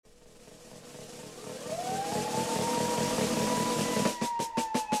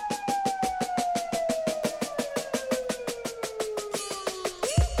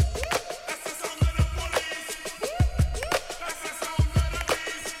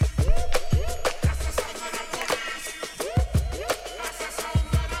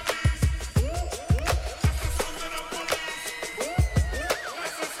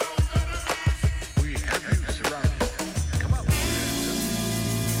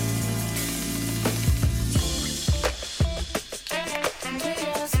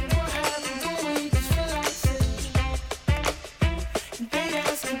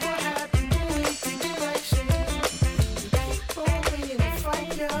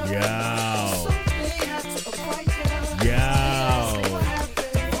Yow. Yow.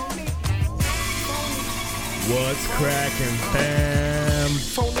 What's cracking, fam?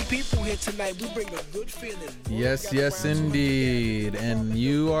 Phony people here tonight. We bring a good feeling. Yes, indeed. And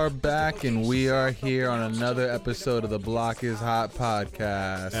you are back, and we are here on another episode of the Block is Hot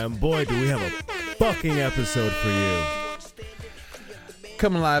podcast. And boy, do we have a fucking episode for you.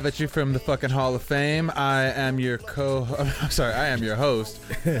 Coming live at you from the fucking Hall of Fame. I am your host,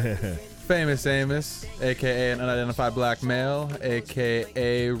 Famous Amos, aka an unidentified black male,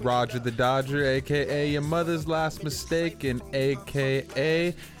 aka Roger the Dodger, aka your mother's last mistake, and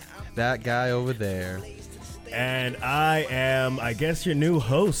aka that guy over there. And I am, I guess, your new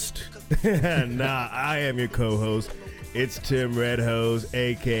host. Nah, I am your co-host. It's Tim Redhose,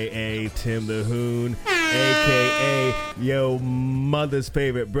 a.k.a. Tim the Hoon, a.k.a. yo mother's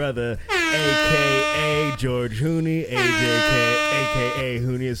favorite brother, a.k.a. George Hooney, a.k.a.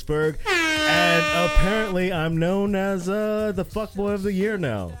 Hooniusberg. And apparently I'm known as the fuckboy of the year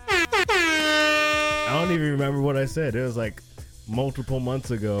now. I don't even remember what I said. It was like multiple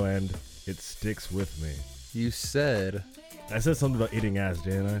months ago, and it sticks with me. You said something about eating ass,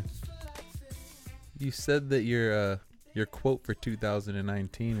 didn't I? You said that your quote for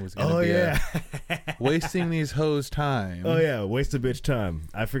 2019 was going to be wasting these hoes' time. Oh, yeah. Waste a bitch time.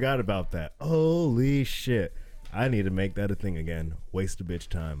 I forgot about that. Holy shit. I need to make that a thing again. Waste a bitch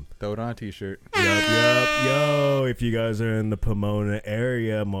time. Throw it on a t-shirt. Yup. Yo, if you guys are in the Pomona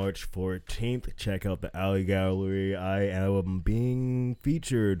area, March 14th, check out the Alley Gallery. I am being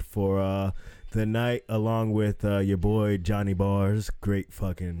featured for the night along with your boy Johnny Bars. Great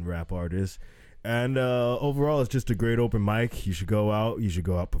fucking rap artist. And overall, it's just a great open mic. You should go out. You should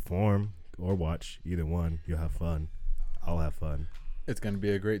go out, perform, or watch. Either one. You'll have fun. I'll have fun. It's going to be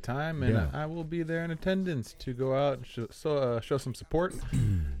a great time, and I will be there in attendance to go out and show some support.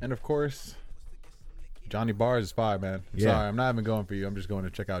 And, of course, Johnny Bars is fire, man. Sorry, I'm not even going for you. I'm just going to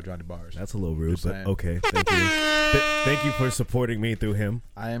check out Johnny Bars. That's a little rude, but okay. Thank you. Thank you for supporting me through him.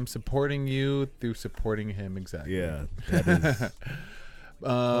 I am supporting you through supporting him, exactly. Yeah, that is...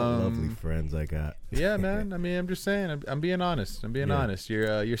 lovely friends I got. Yeah, man. I mean, I'm just saying. I'm being honest. Honest.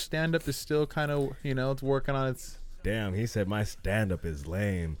 Your stand up is still kind of, it's working on its. Damn, he said my stand up is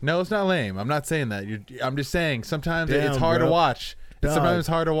lame. No, it's not lame. I'm not saying that. I'm just saying sometimes it's hard to watch. Sometimes it's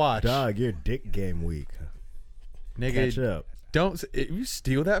hard to watch. Dog, your dick game weak. Nigga, catch up. Don't if you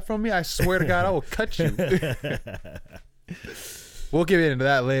steal that from me, I swear to God, I will cut you. We'll get into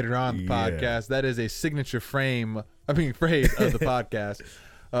that later on the podcast. That is a signature phrase of the podcast.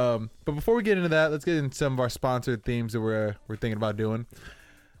 But before we get into that, let's get into some of our sponsored themes that we're thinking about doing.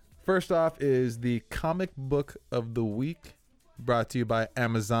 First off is the comic book of the week, brought to you by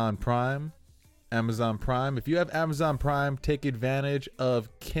Amazon Prime. Amazon Prime. If you have Amazon Prime, take advantage of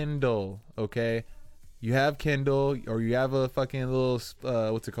Kindle, okay? You have Kindle, or you have a fucking little,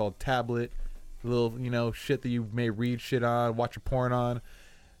 tablet, little, shit that you may read shit on, watch your porn on.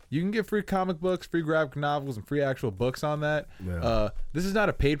 You can get free comic books, free graphic novels, and free actual books on that. Yeah. This is not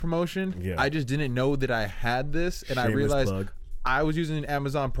a paid promotion. Yeah. I just didn't know that I had this, and I realized plug. I was using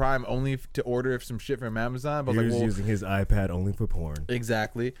Amazon Prime only to order some shit from Amazon. But he was using his iPad only for porn.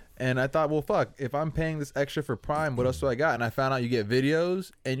 Exactly. And I thought, well, fuck, if I'm paying this extra for Prime, what else do I got? And I found out you get videos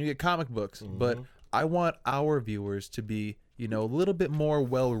and you get comic books. Mm-hmm. But I want our viewers to be, a little bit more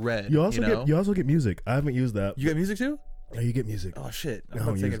well-read. You also get music. I haven't used that. You get music too? Oh, you get music. Oh, shit. I'm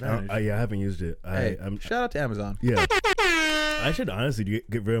going to take advantage. I haven't used it. Shout out to Amazon. Yeah. I should honestly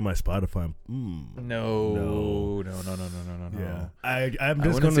get rid of my Spotify. No. Yeah. I'm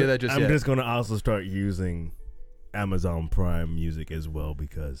just going to also start using Amazon Prime Music as well,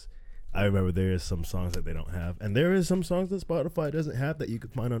 because I remember there is some songs that they don't have, and there is some songs that Spotify doesn't have that you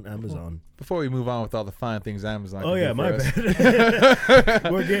could find on Amazon. Before we move on with all the fine things Amazon can do my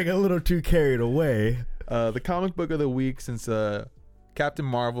bad. We're getting a little too carried away. The comic book of the week, since Captain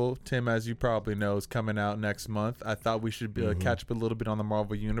Marvel, Tim, as you probably know, is coming out next month. I thought we should catch up a little bit on the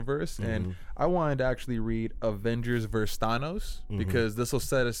Marvel Universe, and I wanted to actually read Avengers vs. Thanos, because this will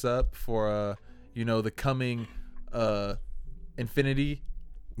set us up for the coming Infinity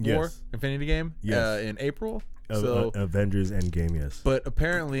War, Infinity Game in April. Avengers Endgame, yes. But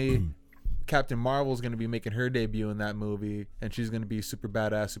apparently Captain Marvel is going to be making her debut in that movie, and she's going to be super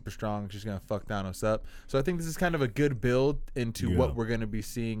badass, super strong. She's going to fuck Thanos up. So I think this is kind of a good build into what we're going to be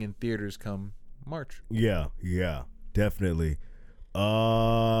seeing in theaters come March. Yeah, definitely.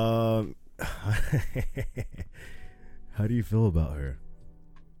 How do you feel about her?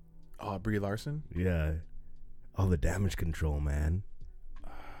 Brie Larson? Yeah. All the damage control, man.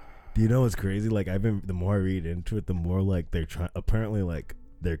 Do you know what's crazy? Like, the more I read into it, the more like they're trying. Apparently, like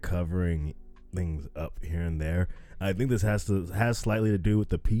they're covering things up here and there. I think this has slightly to do with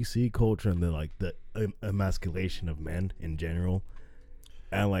the PC culture and the emasculation of men in general.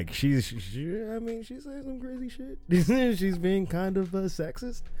 And like she's saying some crazy shit. She's being kind of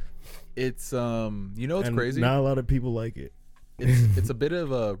sexist. It's it's crazy. Not a lot of people like it. It's a bit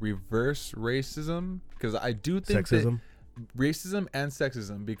of a reverse racism, because I do think sexism. that racism and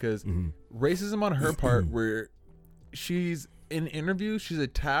sexism, because racism on her part, where she's in interviews, she's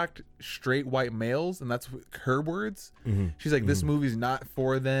attacked straight white males, and that's her words. She's like, this movie's not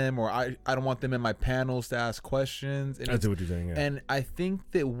for them, or I don't want them in my panels to ask questions. And I see what you're saying. Yeah. And I think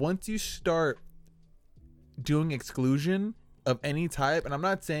that once you start doing exclusion of any type, and I'm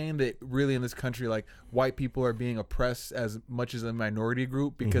not saying that really in this country like white people are being oppressed as much as a minority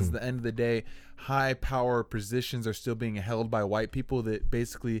group, because at the end of the day, high power positions are still being held by white people that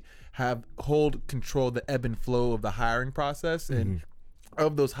basically hold control the ebb and flow of the hiring process and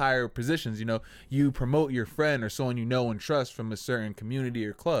of those higher positions. You know, you promote your friend or someone you know and trust from a certain community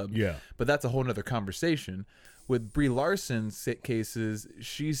or club. Yeah, but that's a whole nother conversation. With Brie Larson's cases,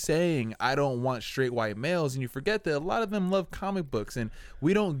 she's saying, I don't want straight white males. And you forget that a lot of them love comic books. And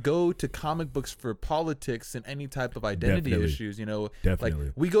we don't go to comic books for politics and any type of identity issues. You know, Definitely.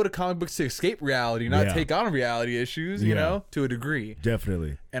 Like we go to comic books to escape reality, not take on reality issues, you know, to a degree.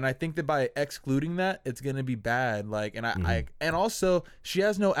 Definitely. And I think that by excluding that, it's going to be bad. Like, and and also, she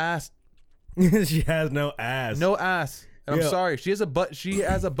has no ass. She has no ass. No ass. And I'm sorry. She has a butt. She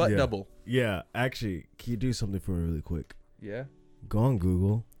has a butt double. Yeah, actually, can you do something for me really quick? Yeah. Go on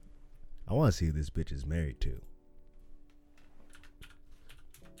Google. I want to see who this bitch is married to.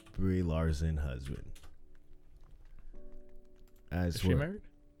 Brie Larson husband. Is she married?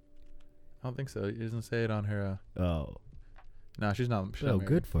 I don't think so. It doesn't say it on her. Oh. No, she's not. She's Oh, not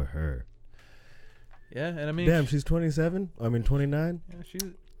good for her. Yeah, and I mean, damn, she's 27. 29. Yeah, she's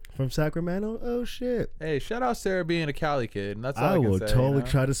from Sacramento. Oh shit! Hey, shout out Sarah being a Cali kid. And that's all I will can say, totally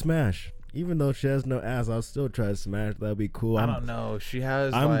try to smash. Even though she has no ass, I'll still try to smash. That'd be cool. I don't know. She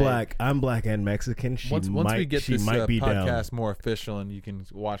has. I'm black. I'm black and Mexican. Once we get this be podcast down. more official, and you can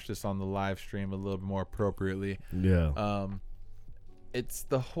watch this on the live stream a little bit more appropriately. Yeah. It's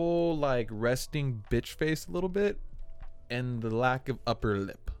the whole like resting bitch face a little bit, and the lack of upper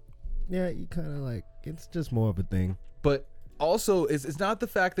lip. Yeah, you kind of like. It's just more of a thing. But also, it's not the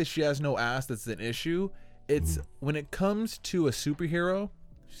fact that she has no ass that's an issue. It's when it comes to a superhero.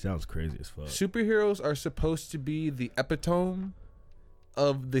 She sounds crazy as fuck. Superheroes are supposed to be the epitome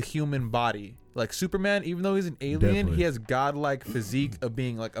of the human body. Like Superman, even though he's an alien, he has godlike physique of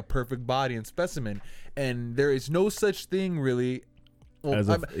being like a perfect body and specimen. And there is no such thing really. Well, there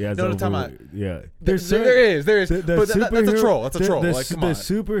is. There is. But that's a troll. That's a troll. Like, come on. The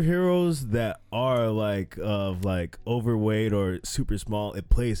superheroes that are like overweight or super small, it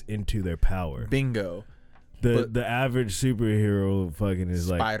plays into their power. Bingo. The average superhero fucking is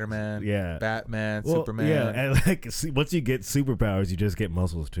Spider-Man, Batman, well, Superman. Yeah, and like once you get superpowers, you just get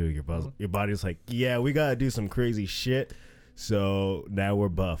muscles too. Your body's like, yeah, we gotta do some crazy shit. So now we're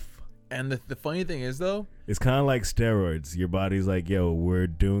buff. And the funny thing is though, it's kind of like steroids. Your body's like, yo, we're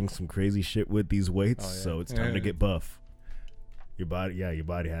doing some crazy shit with these weights, so it's time to get buff. Your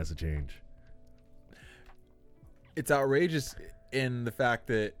body has to change. It's outrageous in the fact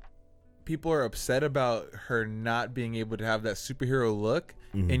that people are upset about her not being able to have that superhero look,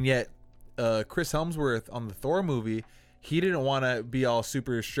 and yet Chris Hemsworth on the Thor movie, he didn't want to be all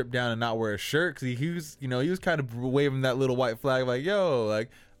super stripped down and not wear a shirt, because he was kind of waving that little white flag like, yo, like,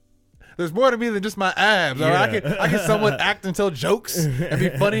 there's more to me than just my abs. Yeah. I can somewhat act and tell jokes and be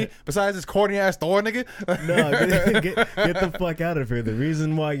funny besides this corny ass Thor nigga. No, get the fuck out of here. The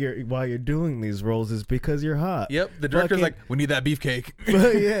reason why you're doing these roles is because you're hot. Yep. The director's like, we need that beefcake.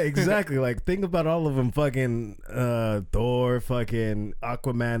 Yeah, exactly. Like, think about all of them. Fucking Thor, fucking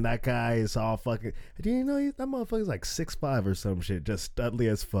Aquaman. That guy is all fucking. Do you know that motherfucker's like 6'5" or some shit, just studly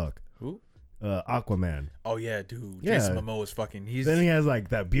as fuck. Who? Aquaman. Oh yeah, dude. Yeah. Jason Momoa is fucking. Then he has like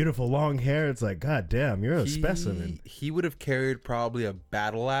that beautiful long hair. It's like, god damn, you're a specimen. He would have carried probably a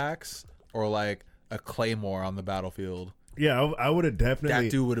battle axe or like a claymore on the battlefield. Yeah, I would have definitely.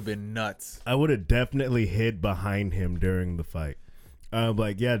 That dude would have been nuts. I would have definitely hid behind him during the fight. I'm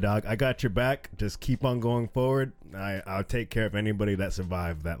like, yeah, dog, I got your back. Just keep on going forward. I'll take care of anybody that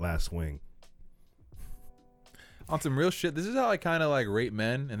survived that last swing. On some real shit, this is how I kind of like rate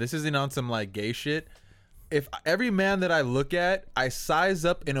men, and this isn't on some like gay shit. If every man that I look at, I size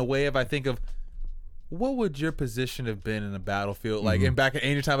up in a way if I think of what would your position have been in a battlefield? Like, in back in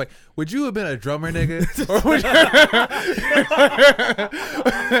ancient time, like, would you have been a drummer, nigga? Or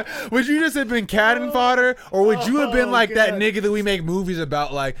would you just have been cannon fodder? Or would you have been like that nigga that we make movies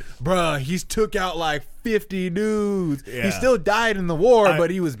about, like, bruh, he's took out like 50 dudes. Yeah. He still died in the war, but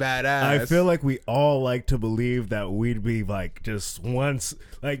he was badass. I feel like we all like to believe that we'd be like just once,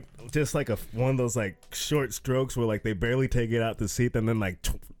 like just like one of those like short strokes where like they barely take it out the seat, and then like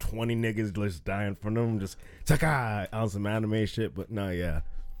 20 niggas just die in front of them, just on some anime shit. But no, yeah,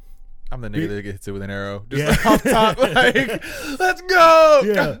 I'm the nigga that gets it with an arrow, just like off top, like, let's go.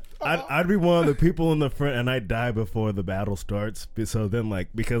 Yeah, I'd be one of the people in the front, and I'd die before the battle starts. So then, like,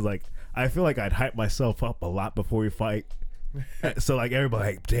 because like I feel like I'd hype myself up a lot before we fight. So like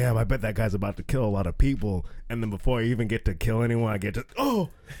everybody, like, damn, I bet that guy's about to kill a lot of people, and then before I even get to kill anyone, I get to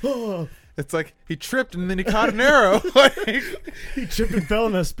oh. It's like he tripped and then he caught an arrow. Like, he tripped and fell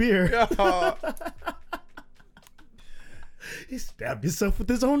in a spear. oh, He stabbed himself with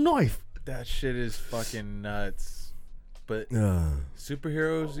his own knife. that shit is fucking nuts. But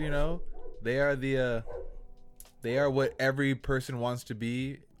superheroes, you know, they are what every person wants to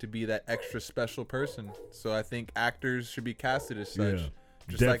be that extra special person. So I think actors should be casted as such. Yeah,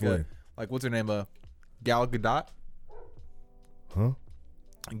 Just definitely. like what's her name? Gal Gadot. Huh?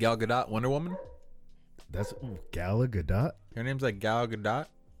 Gal Gadot, Wonder Woman. That's Gal Gadot? Her name's like Gal Gadot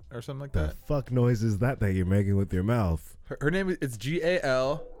or something like The that. fuck noise is that you're making with your mouth? Her name is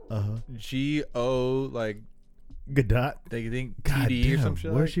GAL. GO, like Gadot? they think God TD or damn, some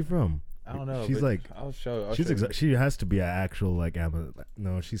shit. where's like. she from? I don't know. She's but like, I'll show. she has to be an actual like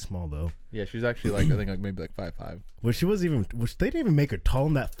no, she's small though. Yeah, she's actually like I think like maybe like 5'5". Well, they didn't even make her tall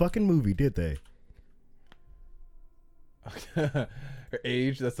in that fucking movie, did they? Her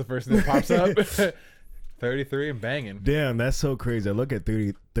age, that's the first thing that pops up. 33 and banging. Damn, that's so crazy. I look at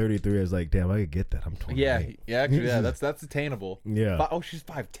 33 as like, damn, I could get that. I'm 28. Yeah, actually, yeah, that's attainable. Yeah. Oh, she's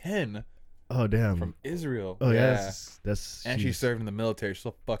 5'10". Oh damn. From Israel. Oh yeah. yeah. That's And she served in the military.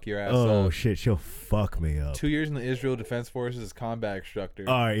 She'll fuck your ass Oh up. shit, she'll fuck me up. 2 years in the Israel Defense Forces as combat instructor.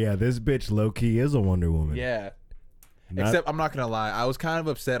 All right, yeah, this bitch low key is a Wonder Woman. Yeah. Not- Except I'm not gonna lie, I was kind of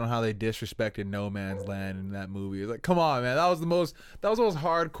upset on how they disrespected No Man's Land in that movie. It's like, come on, man, that was the most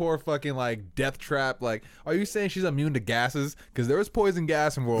hardcore fucking like death trap. Like, are you saying she's immune to gases? Because there was poison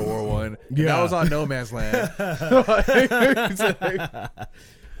gas in World War One. Yeah, that was on No Man's Land.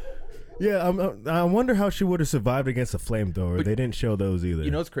 Yeah, I wonder how she would have survived against a flamethrower. They didn't show those either. You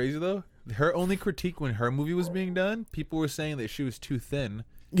know what's crazy though? Her only critique when her movie was being done, people were saying that she was too thin.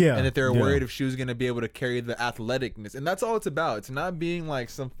 yeah, And that they were yeah. worried if she was going to be able to carry the athleticness. And that's all it's about. It's not being like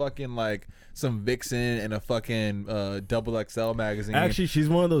some fucking like some vixen in a fucking XXL magazine. Actually, she's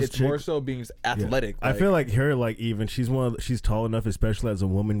one of those. it's more so being athletic. I feel like her, like even she's tall enough, especially as a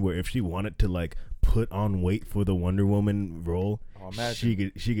woman, where if she wanted to like put on weight for the Wonder Woman role,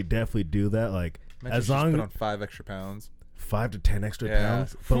 imagine. she could definitely do that. Like as long put as on 5 extra pounds. 5 to 10 extra Yeah.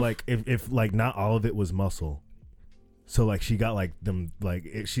 pounds, but like if like not all of it was muscle, so like she got like them like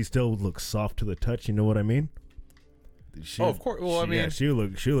she still looks soft to the touch. You know what I mean? She, Oh, of course. Well, I mean, she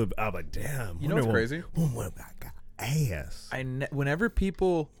look. I'm like, damn. You know what's crazy? Woman got ass. Whenever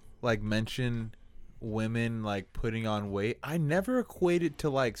people like mention women like putting on weight, I never equate it to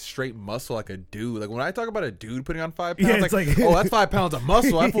like straight muscle like a dude. Like when I talk about a dude putting on 5 pounds, Yeah, it's like oh, that's 5 pounds of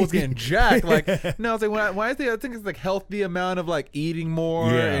muscle. That fool's getting jacked. Like no, it's like when I think it's like healthy amount of like eating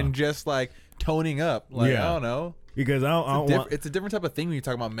more Yeah. and just like toning up. Like Yeah. I don't know. Because I don't want. It's a different type of thing when you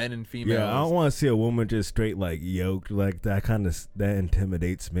talk about men and females. Yeah, I don't want to see a woman just straight like yoked like that. That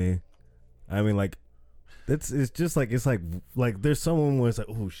intimidates me. I mean, like it's just like it's like there's someone where it's like,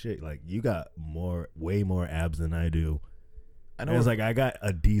 oh shit, like you got way more abs than I do. I know. And it's like I got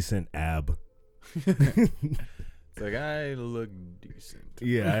a decent ab. It's like I look decent.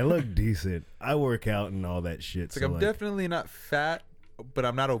 Yeah, I look decent. I work out and all that shit. It's like I'm definitely not fat, but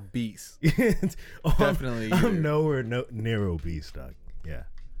I'm not obese. Oh, Definitely I'm either. nowhere near obese, dog. Yeah,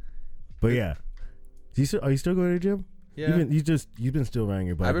 but yeah. Are you still going to the gym? Yeah. You've been still riding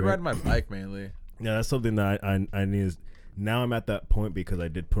your bike. I've been right? riding my bike mainly. Yeah, that's something that I need. Now I'm at that point because I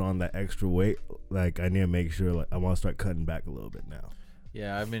did put on that extra weight. Like I need to make sure. Like I want to start cutting back a little bit now.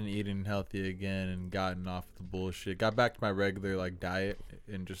 Yeah, I've been eating healthy again and gotten off the bullshit. Got back to my regular like diet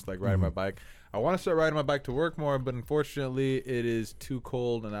and just like riding my bike. I want to start riding my bike to work more, but unfortunately it is too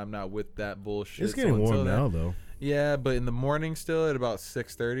cold and I'm not with that bullshit. It's getting warm now though. Yeah, but in the morning still at about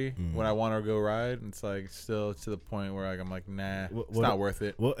 6:30 when I want to go ride, it's like still to the point where like, I'm like, nah, it's not worth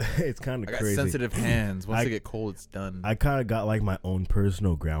it. Well, it's kind I of got crazy. sensitive hands. Once they get cold, it's done. I kind of got like my own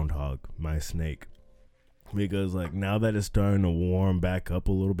personal groundhog, my snake, because like now that it's starting to warm back up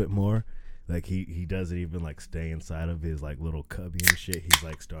a little bit more, Like he doesn't even like stay inside of his like little cubby and shit. He's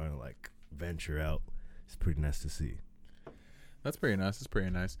like starting to like venture out. It's pretty nice to see. That's pretty nice. That's pretty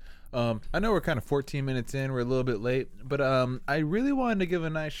nice. I know we're kind of 14 minutes in. We're a little bit late, but I really wanted to give a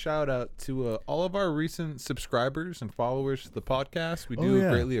nice shout out to all of our recent subscribers and followers to the podcast. We do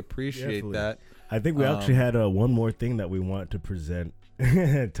greatly appreciate that. I think we actually had one more thing that we want to present.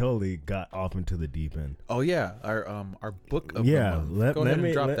 Totally got off into the deep end. Oh yeah, our book of the month. Go ahead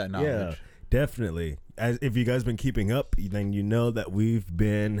and drop that knowledge. Yeah, definitely. As if you guys been keeping up, then you know that we've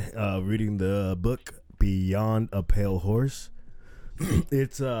been reading the book Beyond a Pale Horse.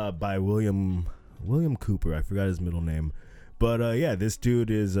 It's by William Cooper. I forgot his middle name, but yeah, this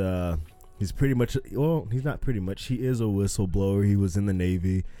dude is he's pretty much, well, he's not pretty much. He is a whistleblower. He was in the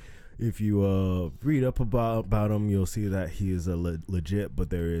Navy. If you read up about him, you'll see that he is legit,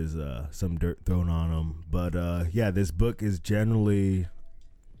 but there is some dirt thrown on him. But yeah, this book is generally,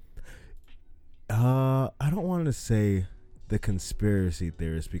 I don't want to say the conspiracy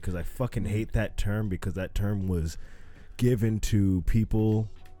theorist because I fucking hate that term, because that term was given to people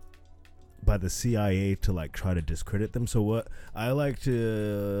by the CIA to like try to discredit them. So what I like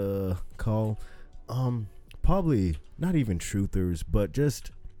to call probably not even truthers, but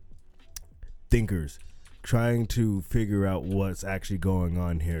just thinkers trying to figure out what's actually going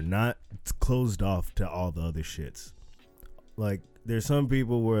on here, not closed off to all the other shits. Like there's some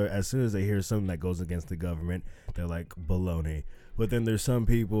people where as soon as they hear something that goes against the government, they're like baloney. But then there's some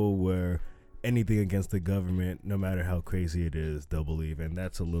people where anything against the government, no matter how crazy it is, they'll believe, and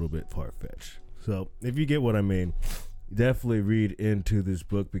that's a little bit far-fetched. So if you get what I mean, definitely read into this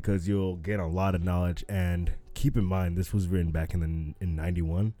book because you'll get a lot of knowledge. And keep in mind, this was written back in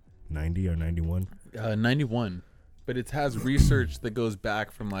 91, 90 or 91. 91, but it has research that goes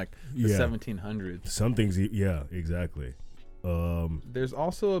back from like the 1700s. Some things, yeah, exactly. There's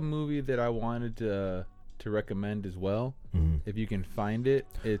also a movie that I wanted to recommend as well, if you can find it.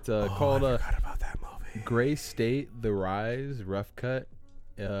 It's called I forgot about that movie. Gray State: The Rise, Rough Cut.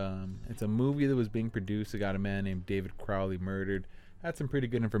 It's a movie that was being produced. It got a man named David Crowley murdered. Had some pretty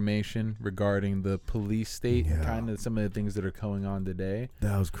good information regarding the police state and kind of some of the things that are going on today.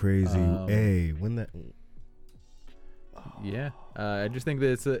 That was crazy. Hey, when that? Yeah, I just think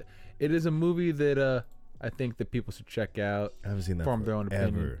that it is a movie that I think that people should check out. I haven't seen that form their own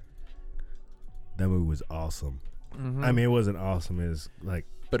opinion. That movie was awesome. I mean, it wasn't awesome. It was like,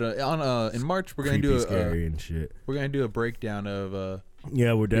 but in March we're gonna do scary and shit. We're gonna do a breakdown of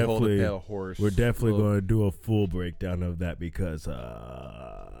we're definitely Horse. We're definitely going to do a full breakdown of that because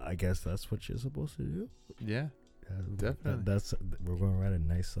I guess that's what you're supposed to do. Yeah, definitely. We're going to write a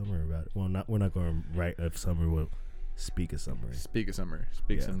nice summary about it. Well, we're not going to write a summary. We'll speak a summary. Speak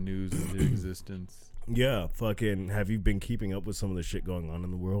some news into existence. Yeah, fucking. Have you been keeping up with some of the shit going on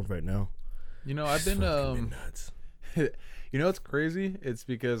in the world right now? You know, I've been nuts. You know what's crazy? It's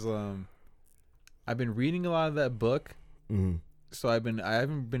because I've been reading a lot of that book. So I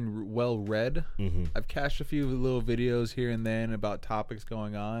haven't been well read. I've catched a few little videos here and then about topics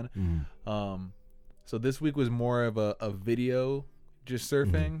going on. So this week was more of a video just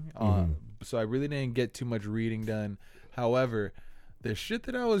surfing. So I really didn't get too much reading done. However, the shit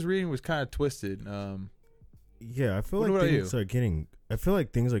that I was reading was kind of twisted. Yeah, I feel like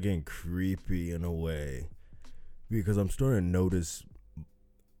things are getting creepy in a way because I'm starting to notice.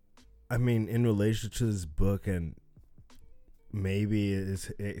 I mean, in relation to this book, and maybe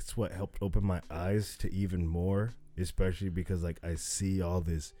it's what helped open my eyes to even more, especially because like I see all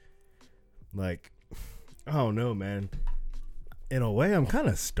this, like, I don't know, man. In a way, I'm kind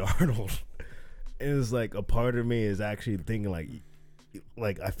of startled. It's like a part of me is actually thinking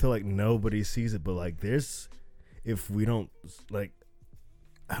like I feel like nobody sees it, but like if we don't, like,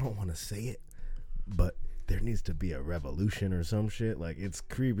 I don't want to say it, but there needs to be a revolution or some shit. Like, it's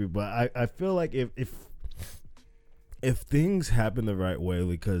creepy, but I feel like if things happen the right way,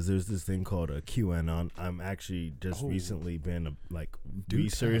 because there's this thing called a QAnon. I'm actually just recently been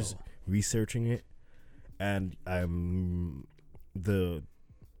researching it, and I'm the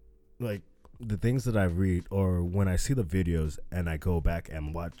things that I read, or when I see the videos and I go back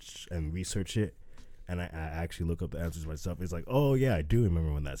and watch and research it, and I actually look up the answers myself, it's like, oh yeah, I do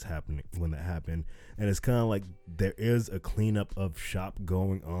remember when that happened. And it's kind of like there is a cleanup of shop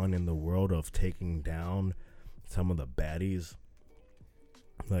going on in the world of taking down some of the baddies,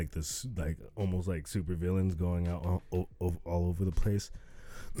 like this, like almost like super villains going out all over the place.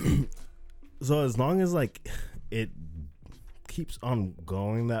 So as long as like it keeps on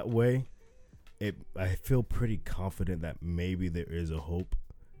going that way, I feel pretty confident that maybe there is a hope.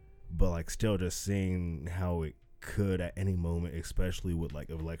 But like still just seeing how it could at any moment, especially with like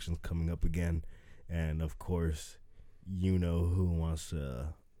elections coming up again, and of course, you know who wants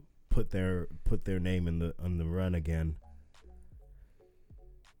to put their name in the run again,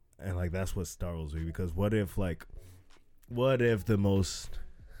 and like that's what startles me, because what if the most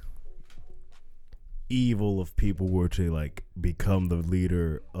evil of people were to like become the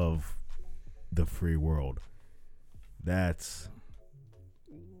leader of the free world? That's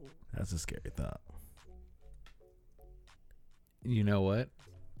a scary thought. You know what?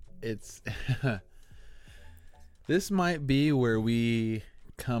 It's this might be where we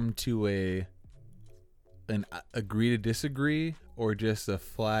come to an agree to disagree, or just a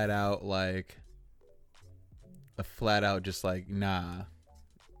flat out just like nah.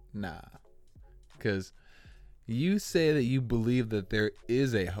 Because you say that you believe that there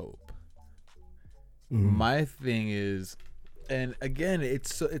is a hope. Mm-hmm. My thing is, and again,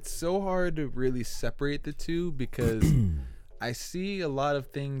 it's so hard to really separate the two, because I see a lot of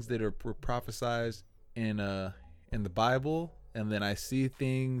things that are prophesized in the Bible, and then I see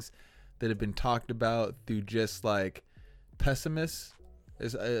things that have been talked about through just like pessimists,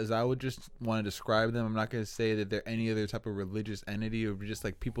 as I would just want to describe them. I'm not going to say that they're any other type of religious entity, or just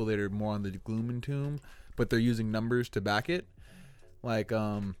like people that are more on the gloom and doom, but they're using numbers to back it, like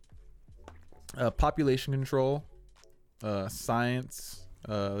population control, science,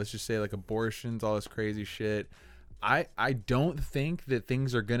 let's just say like abortions, all this crazy shit. I don't think that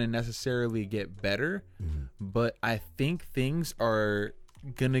things are going to necessarily get better, but I think things are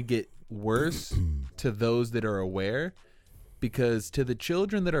going to get worse to those that are aware, because to the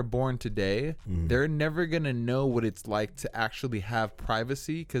children that are born today, they're never going to know what it's like to actually have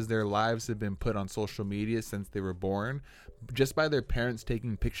privacy, because their lives have been put on social media since they were born. Just by their parents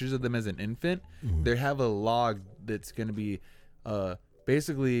taking pictures of them as an infant, they have a log that's going to be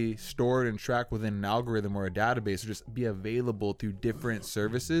basically stored and tracked within an algorithm or a database, or just be available through different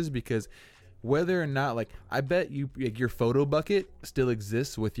services. Because whether or not, like, I bet you, like, your photo bucket still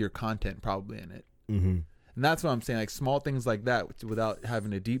exists with your content probably in it. And that's what I'm saying, like small things like that without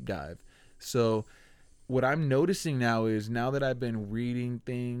having a deep dive. So what I'm noticing now is, now that I've been reading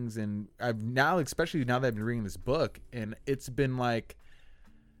things, and especially now that I've been reading this book, and it's been like,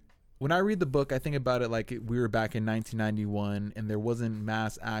 when I read the book, I think about it like we were back in 1991 and there wasn't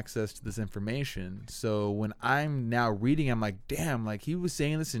mass access to this information. So when I'm now reading, I'm like, damn, like he was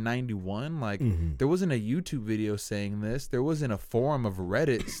saying this in 91. Like there wasn't a YouTube video saying this. There wasn't a forum of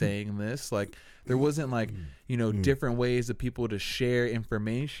Reddit saying this. Like there wasn't like, you know, different ways of people to share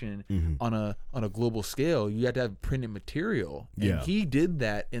information on a global scale. You had to have printed material. And he did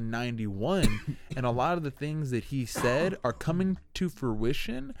that in 91. And a lot of the things that he said are coming to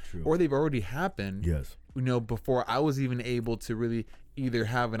fruition. Or they've already happened, you know, before I was even able to really either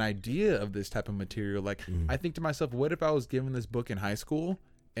have an idea of this type of material. Like, I think to myself, what if I was given this book in high school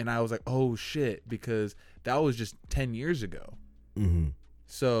and I was like, oh shit, because that was just 10 years ago.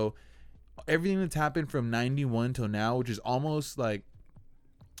 So everything that's happened from 91 till now, which is almost like,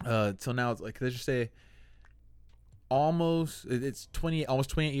 till now, it's like, let's just say almost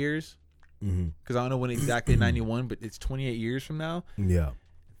 28 years. Because I don't know when exactly 91, but it's 28 years from now.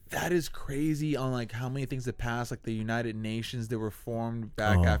 That is crazy on like how many things have passed, like the United Nations that were formed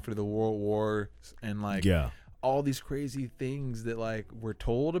back after the World War, and like all these crazy things that like were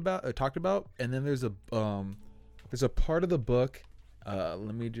talked about. And then there's a part of the book,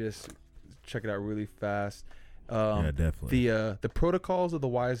 let me just check it out really fast. Definitely. The Protocols of the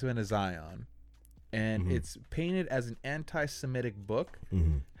Wise Men of Zion, and it's painted as an anti-Semitic book.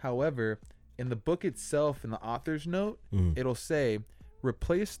 However, in the book itself, in the author's note, it'll say,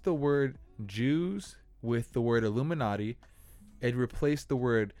 replace the word Jews with the word Illuminati, and replace the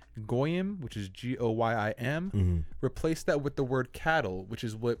word Goyim, which is Goyim, replace that with the word cattle, which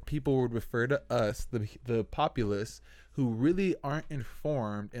is what people would refer to us, the populace, who really aren't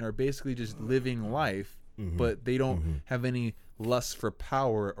informed and are basically just living life, but they don't have any lust for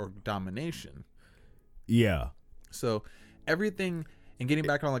power or domination. So everything, and getting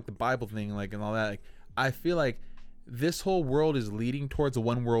back on like the Bible thing, like, and all that, like, I feel like this whole world is leading towards a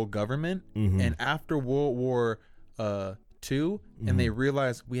one world government. And after World War II, and they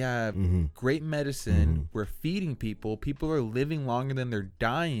realize we have great medicine, we're feeding people are living longer than they're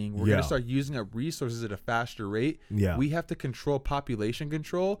dying, we're gonna start using up resources at a faster rate. We have to control population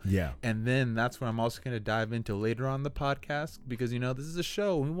control. And then that's what I'm also gonna dive into later on the podcast, because, you know, this is a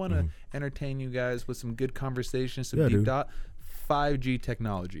show, we want to entertain you guys with some good conversations, some deep thought. 5G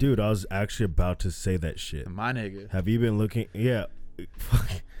technology. Dude, I was actually about to say that shit. My nigga. Have you been looking? Yeah.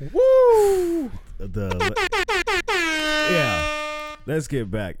 Woo! Yeah. Let's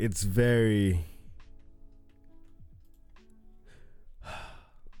get back. It's very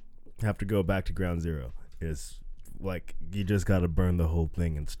have to go back to ground zero. It's like you just got to burn the whole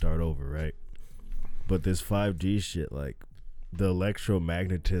thing and start over, right? But this 5G shit, like the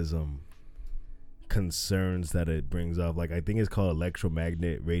electromagnetism concerns that it brings up, like I think it's called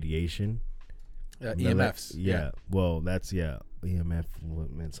electromagnet radiation. EMFs. Yeah. Well, that's EMF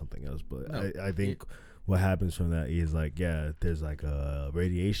meant something else, but no, I think what happens from that is like, there's like a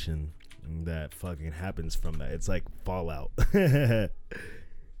radiation that fucking happens from that. It's like fallout.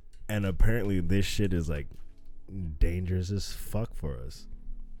 And apparently this shit is like dangerous as fuck for us.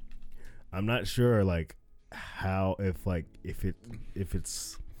 I'm not sure like how, if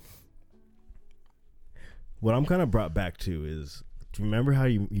it's what I'm kind of brought back to is, do you remember how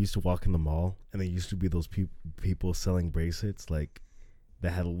you used to walk in the mall and there used to be those people selling bracelets like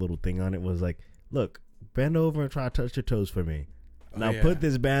that had a little thing on it, was like, look, bend over and try to touch your toes for me. Now put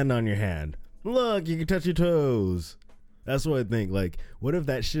this band on your hand. Look, you can touch your toes. That's what I think. Like, what if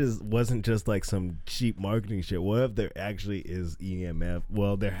that shit wasn't just like some cheap marketing shit? What if there actually is EMF?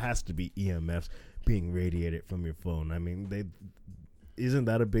 Well, there has to be EMFs being radiated from your phone. I mean, isn't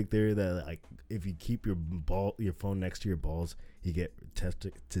that a big theory that like if you keep your phone next to your balls, you get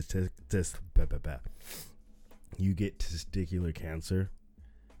you get testicular cancer?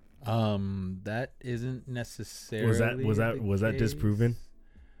 That isn't necessarily was that disproven?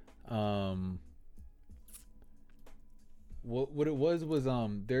 What it was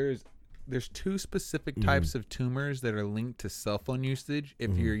there's two specific types of tumors that are linked to cell phone usage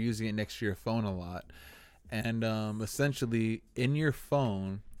if you're using it next to your phone a lot. And essentially in your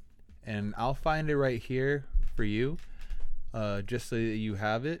phone, and I'll find it right here for you, just so that you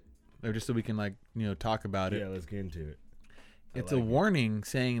have it, or just so we can like, talk about it. Yeah, let's get into it. It's like a warning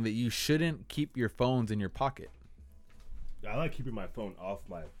saying that you shouldn't keep your phones in your pocket. I like keeping my phone off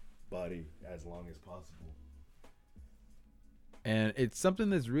my body as long as possible. And it's something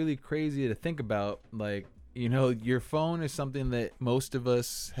that's really crazy to think about. Like, your phone is something that most of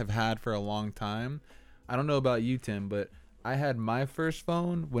us have had for a long time. I don't know about you, Tim, but I had my first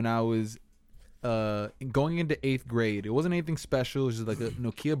phone when I was going into 8th grade. It wasn't anything special. It was just like a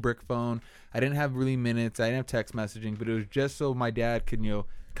Nokia brick phone. I didn't have really minutes. I didn't have text messaging, but it was just so my dad could,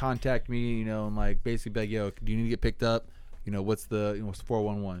 contact me, and like basically be like, yo, do you need to get picked up? What's the, what's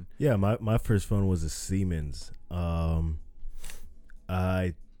 411? Yeah, my first phone was a Siemens.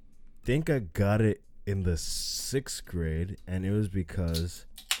 I think I got it in the 6th grade, and it was because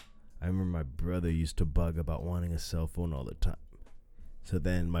I remember my brother used to bug about wanting a cell phone all the time. So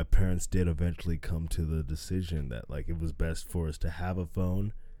then my parents did eventually come to the decision that like it was best for us to have a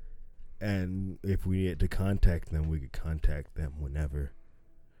phone, and if we needed to contact them, we could contact them whenever,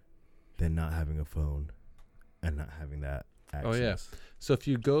 than not having a phone and not having that access. Oh yeah. So if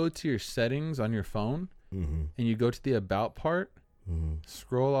you go to your settings on your phone and you go to the about part,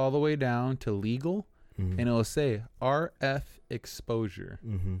 scroll all the way down to legal, and it'll say RF exposure.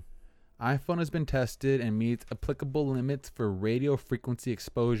 iPhone has been tested and meets applicable limits for radio frequency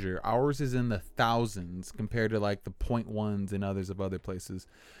exposure. Ours is in the thousands compared to like the 0.1s in others of other places.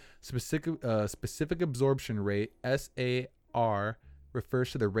 Specific absorption rate, SAR,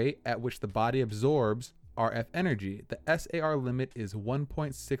 refers to the rate at which the body absorbs RF energy. The SAR limit is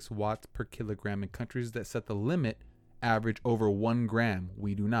 1.6 watts per kilogram in countries that set the limit average over 1 gram.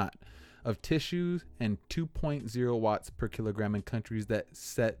 We do not. Of tissues, and 2.0 watts per kilogram in countries that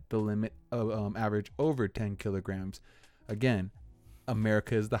set the limit of average over 10 kilograms. Again,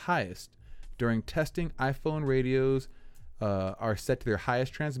 America is the highest. During testing, iPhone radios are set to their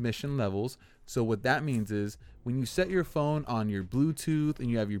highest transmission levels. So what that means is when you set your phone on your Bluetooth and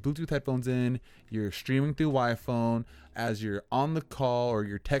you have your Bluetooth headphones in, you're streaming through Wi-Fi as you're on the call or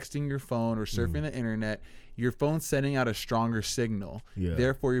you're texting your phone or surfing the internet, your phone's sending out a stronger signal. Yeah.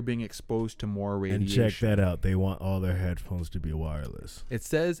 Therefore, you're being exposed to more radiation. And check that out. They want all their headphones to be wireless. It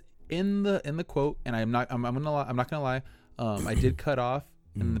says in the quote, and I'm not gonna lie. I did cut off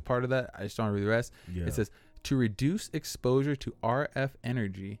in the part of that. I just don't read the rest. Yeah. It says, to reduce exposure to RF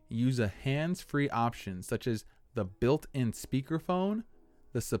energy, use a hands-free option such as the built-in speakerphone,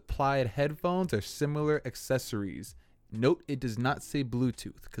 the supplied headphones, or similar accessories. Note it does not say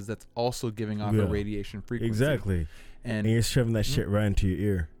Bluetooth because that's also giving off a radiation frequency. Exactly. And you're shoving that shit right into your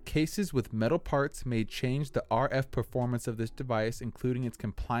ear. Cases with metal parts may change the RF performance of this device, including its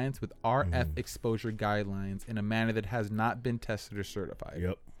compliance with RF exposure guidelines in a manner that has not been tested or certified.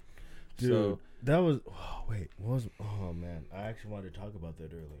 Yep. Dude, so that was... Oh, wait. Oh, man. I actually wanted to talk about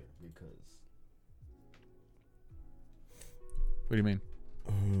that earlier because... What do you mean?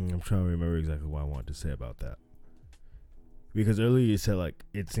 I'm trying to remember exactly what I wanted to say about that. Because earlier you said, like,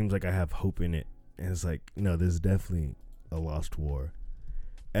 it seems like I have hope in it. And it's like, no, this is definitely a lost war.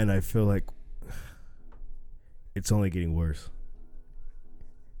 And I feel like it's only getting worse.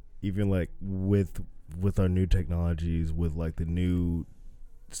 Even like with our new technologies, with like the new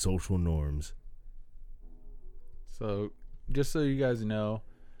social norms. So, just so you guys know,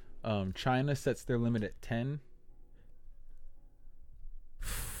 China sets their limit at 10.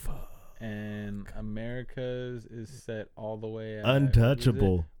 And America's is set all the way at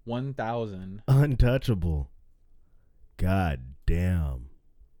untouchable. 1,000. Untouchable. God damn.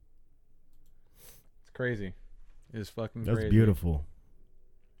 It's crazy. It's fucking That's crazy. beautiful.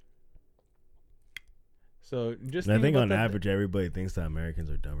 So just And I think about on that average, everybody thinks that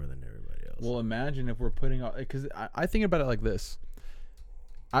Americans are dumber than everybody else. Well, imagine if we're putting all, because I think about it like this.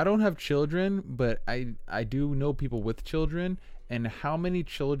 I don't have children, but I do know people with children. And how many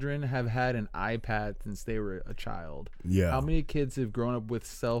children have had an iPad since they were a child? Yeah. How many kids have grown up with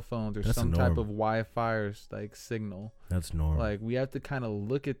cell phones or That's some norm. type of Wi-Fi or like signal? That's normal. Like, we have to kind of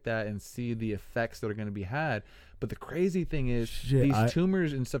look at that and see the effects that are going to be had. But the crazy thing is, these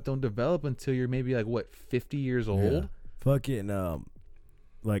tumors and stuff don't develop until you're maybe like, what, 50 years old? Fucking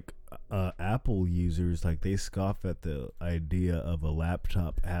like Apple users, like, they scoff at the idea of a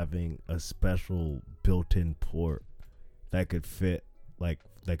laptop having a special built-in port that could fit a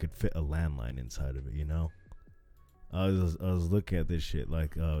landline inside of it, you know? I was looking at this shit,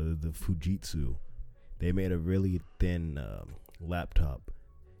 like the Fujitsu. They made a really thin laptop,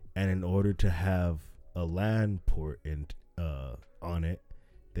 and in order to have a LAN port on it,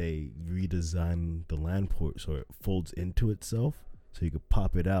 they redesigned the LAN port so it folds into itself, so you could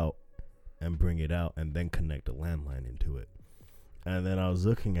pop it out and bring it out and then connect a landline into it. And then I was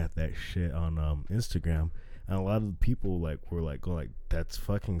looking at that shit on Instagram, and a lot of the people were going like, that's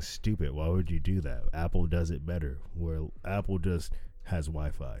fucking stupid. Why would you do that? Apple does it better, where Apple just has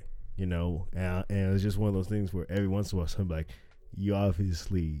Wi-Fi, you know? And it's just one of those things where every once in a while somebody's like, you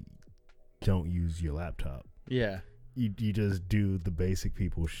obviously don't use your laptop. Yeah. You just do the basic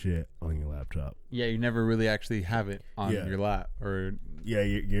people shit on your laptop. Yeah, you never really actually have it on your lap, or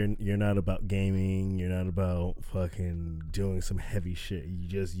you're not about gaming. You're not about fucking doing some heavy shit. You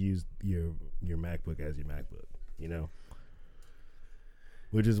just use your MacBook as your MacBook, you know.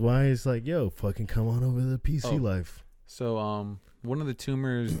 Which is why it's like, yo, fucking come on over to the PC life. So one of the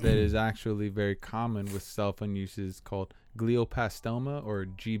tumors that is actually very common with cell phone use is called glioblastoma, or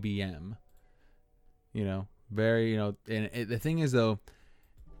GBM. You know. Very, you know, and the thing is, though,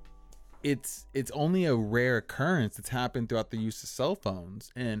 it's only a rare occurrence that's happened throughout the use of cell phones.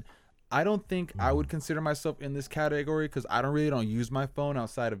 And I don't think I would consider myself in this category, because I don't use my phone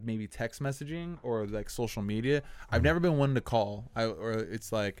outside of maybe text messaging or like social media. I've never been one to call.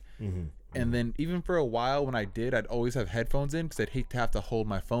 And then even for a while when I did, I'd always have headphones in because I'd hate to have to hold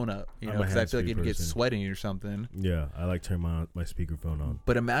my phone up, you know, because I feel like it'd get sweaty or something. Yeah, I like turning my speakerphone on.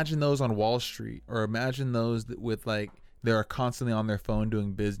 But imagine those on Wall Street, or imagine those with like, they're constantly on their phone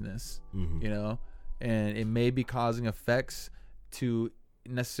doing business, you know, and it may be causing effects to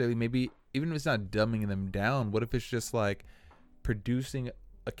necessarily, maybe even if it's not dumbing them down, what if it's just like producing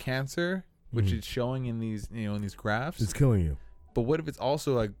a cancer, which is showing in these, you know, in these graphs? It's killing you. But what if it's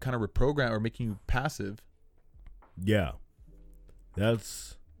also like kind of reprogram or making you passive? Yeah,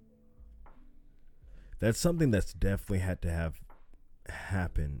 that's something that's definitely had to have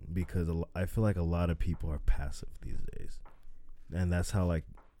happen, because I feel like a lot of people are passive these days, and that's how, like,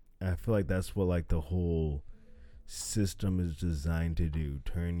 I feel like that's what, like, the whole system is designed to do,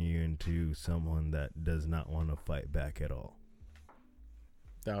 turn you into someone that does not want to fight back at all.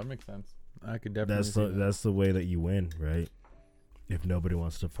 That would make sense. I could definitely that's the way that you win, right? If nobody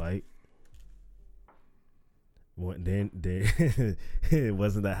wants to fight, then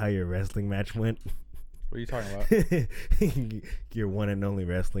wasn't that how your wrestling match went? What are you talking about? Your one and only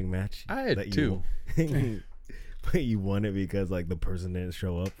wrestling match. I had two. But you won it because, like, the person didn't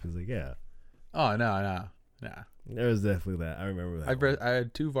show up. It's like, yeah. Oh, no. There was definitely that. I remember that. I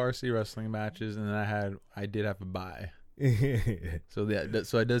had two varsity wrestling matches, and then I did have a bye. So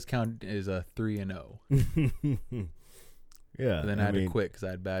it does count as a 3-0. Yeah, and then I had to quit because I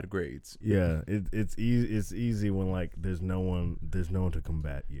had bad grades. Yeah, it's easy. It's easy when, like, there's no one to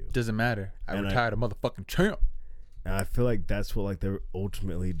combat you. Doesn't matter. I retired a motherfucking champ. And I feel like that's what, like, they're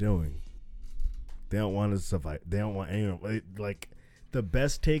ultimately doing. They don't want us to fight. They don't want anyone. Like, the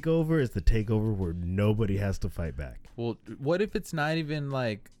best takeover is the takeover where nobody has to fight back. Well, what if it's not even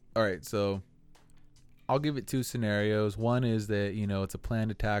like? All right, so I'll give it two scenarios. One is that, you know, it's a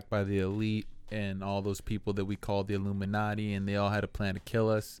planned attack by the elite and all those people that we call the Illuminati, and they all had a plan to kill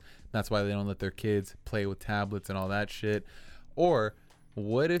us. That's why they don't let their kids play with tablets and all that shit. Or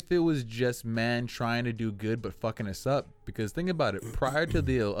What if it was just man trying to do good but fucking us up? Because think about it. Prior to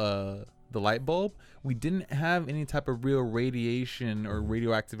the light bulb, we didn't have any type of real radiation or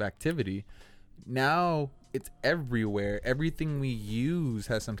radioactive activity. Now it's everywhere. Everything we use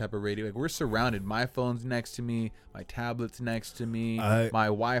has some type of radio. Like, we're surrounded. My phone's next to me. My tablet's next to me. My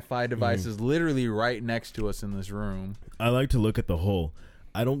Wi-Fi device is literally right next to us in this room. I like to look at the whole.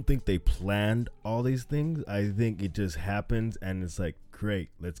 I don't think they planned all these things. I think it just happens, and it's like, great,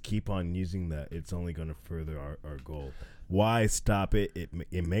 let's keep on using that. It's only going to further our goal. Why stop it?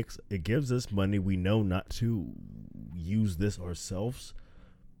 It gives us money. We know not to use this ourselves.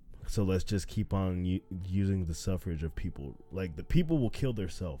 So let's just keep on using the suffrage of people. Like, the people will kill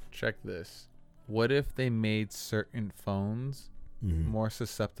themselves. Check this. What if they made certain phones more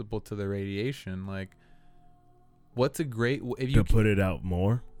susceptible to the radiation? Like, what's a great if you to put it out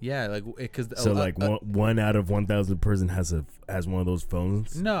more? Yeah, like, because one out of 1,000 person has one of those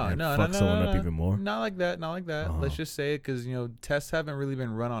phones. No, fuck someone up even more. Not like that. Let's just say it, because tests haven't really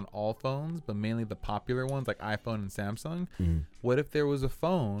been run on all phones, but mainly the popular ones like iPhone and Samsung. What if there was a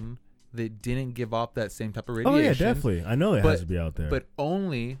phone that didn't give off that same type of radiation? Oh yeah, definitely. I know it has to be out there, but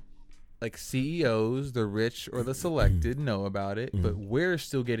only like CEOs, the rich or the selected know about it, but we're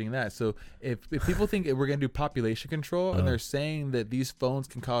still getting that. So if people think we're going to do population control and they're saying that these phones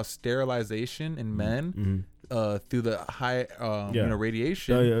can cause sterilization in men through the high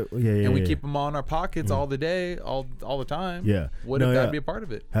radiation, and we keep them on our pockets all the day, all the time. Yeah. What if that'd be a part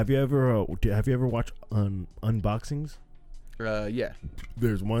of it? Have you ever watched unboxings? Yeah.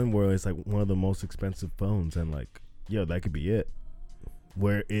 There's one where it's like one of the most expensive phones, and like, that could be it.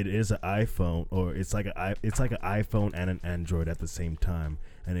 Where it is an iPhone, or it's like an iPhone and an Android at the same time,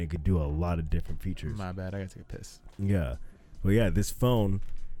 and it could do a lot of different features. My bad, I gotta take a piss. Yeah, well, yeah, this phone,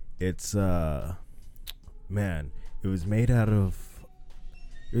 it's it was made out of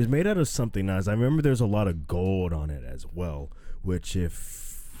something nice. I remember there's a lot of gold on it as well, which,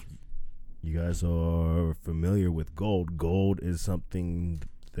 if you guys are familiar with gold is something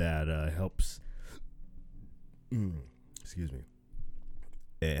that helps. Excuse me.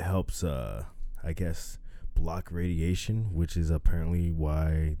 It helps, I guess, block radiation, which is apparently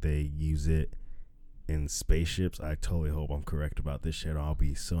why they use it in spaceships. I totally hope I'm correct about this shit. I'll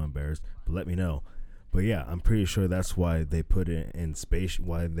be so embarrassed, but let me know. But yeah, I'm pretty sure that's why they put it in space.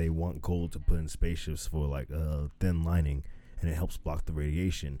 Why they want gold to put in spaceships, for like a thin lining, and it helps block the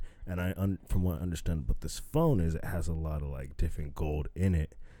radiation. And from what I understand about this phone is, it has a lot of like different gold in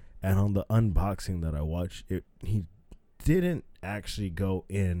it. And on the unboxing that I watched, he didn't actually go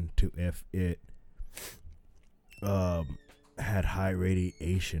into if it had high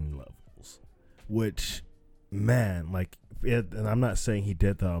radiation levels, which, man, like, and I'm not saying he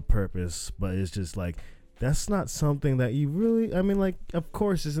did that on purpose, but it's just like, that's not something that you really, I mean, like, of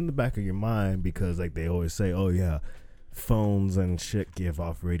course it's in the back of your mind, because like they always say, oh yeah, phones and shit give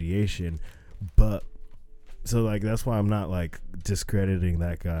off radiation, but so like that's why I'm not like discrediting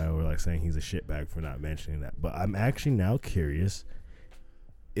that guy or like saying he's a shitbag for not mentioning that. But I'm actually now curious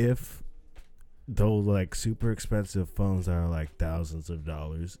if those like super expensive phones that are like thousands of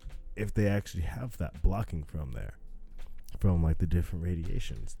dollars, if they actually have that blocking from like the different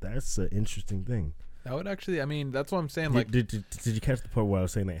radiations. That's an interesting thing. That would actually, I mean, that's what I'm saying. Like, did you catch the part where I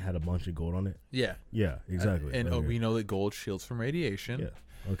was saying they had a bunch of gold on it? Yeah. Yeah, exactly. And we know that gold shields from radiation.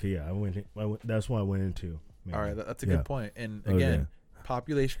 Yeah. Okay. Yeah. I went. That's what I went into. Maybe. All right, that's a good point. And again,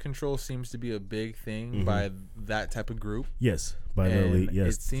 population control seems to be a big thing by that type of group. Yes, by the elite.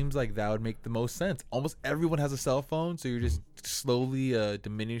 Yes, it seems like that would make the most sense. Almost everyone has a cell phone, so you're just slowly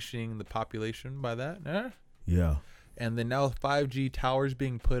diminishing the population by that. Yeah. And then now 5G towers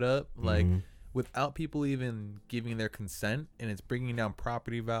being put up, like without people even giving their consent, and it's bringing down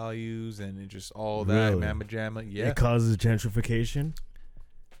property values and it just all that mamma jamma. Yeah, it causes gentrification.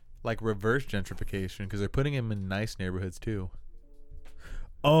 Like reverse gentrification, because they're putting them in nice neighborhoods too.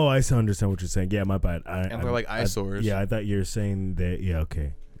 Oh, I understand what you're saying. Yeah, my bad. And they're like eyesores. I thought you were saying that. Yeah,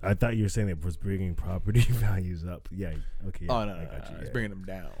 okay. I thought you were saying it was bringing property values up. Yeah, okay. Yeah, no, it's bringing them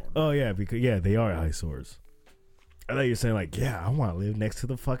down. Oh yeah, because they are eyesores. I thought you were saying like, I want to live next to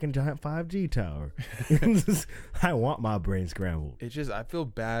the fucking giant 5G tower. I want my brain scrambled. It's just, I feel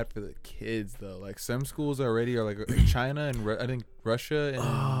bad for the kids though. Like some schools already are like China and I think Russia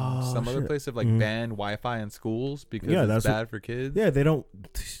and some other place have like banned Wi-Fi in schools because it's bad for kids. Yeah, they don't.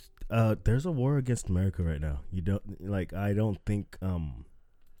 There's a war against America right now. You don't like. I don't think.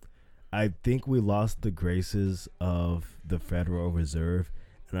 I think we lost the graces of the Federal Reserve.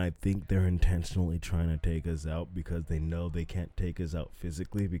 And I think they're intentionally trying to take us out because they know they can't take us out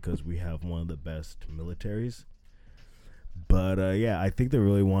physically because we have one of the best militaries. But yeah, I think they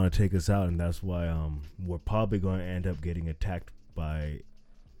really want to take us out, and that's why we're probably going to end up getting attacked by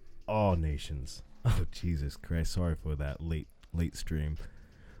all nations. Oh, Jesus Christ! Sorry for that late stream.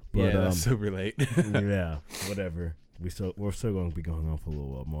 But, yeah, that's super late. yeah, whatever. We're still going to be going on for a little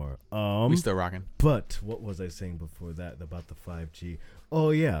while more. We still rocking. But what was I saying before that about the 5G?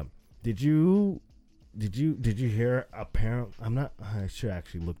 Oh yeah, did you hear? I should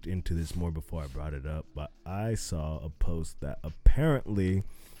actually looked into this more before I brought it up, but I saw a post that apparently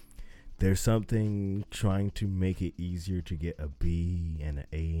there's something trying to make it easier to get a B and an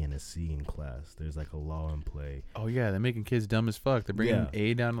A and a C in class. There's like a law in play. Oh yeah, they're making kids dumb as fuck. They're bringing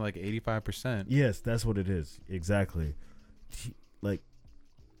A down to like 85%. Yes, that's what it is. Exactly. They're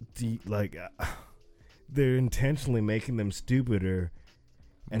intentionally making them stupider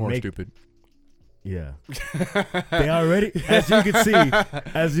and more stupid. Yeah. They already, as you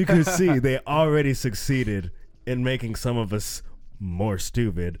can see, they already succeeded in making some of us more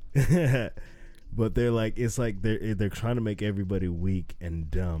stupid. But they're like, it's like they're trying to make everybody weak and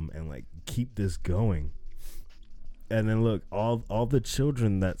dumb and like keep this going. And then look, all the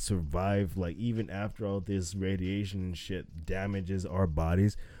children that survive, like even after all this radiation and shit damages our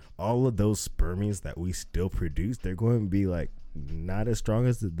bodies, all of those spermies that we still produce, they're going to be like not as strong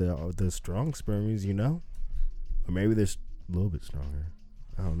as the strong spermies, you know? Or maybe they're a little bit stronger.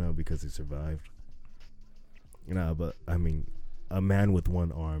 I don't know, because they survived. No, but I mean, a man with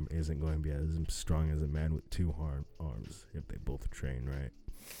one arm isn't going to be as strong as a man with two arms if they both train, right?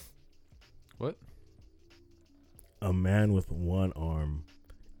 What? A man with one arm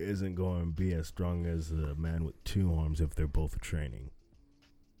isn't going to be as strong as a man with two arms if they're both training.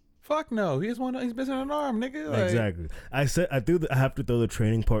 Fuck no, he's missing an arm, nigga. Like, exactly. I have to throw the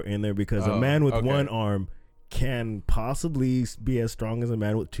training part in there because a man with one arm can possibly be as strong as a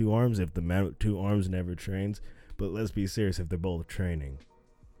man with two arms if the man with two arms never trains. But let's be serious, if they're both training,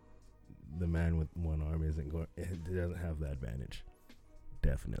 the man with one arm doesn't have the advantage.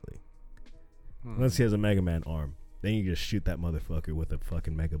 Definitely. Unless he has a Mega Man arm. Then you just shoot that motherfucker with a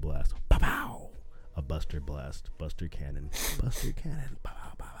fucking Mega Blast. Pow! A Buster Blast. Buster Cannon. Buster Cannon. Pow,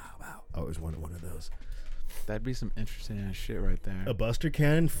 pow, pow, pow. I always wanted one of those. That'd be some interesting ass shit right there. A Buster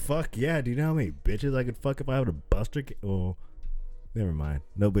Cannon? Fuck yeah. Do you know how many bitches I could fuck if I had a Buster Cannon? Well, never mind.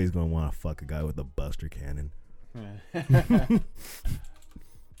 Nobody's going to want to fuck a guy with a Buster Cannon.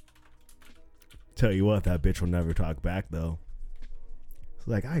 Tell you what, that bitch will never talk back, though. It's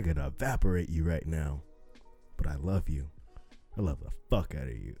like, I could evaporate you right now. But I love you. I love the fuck out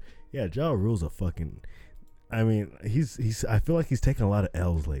of you. Yeah, Ja Rule's a fucking... I mean, I feel like he's taking a lot of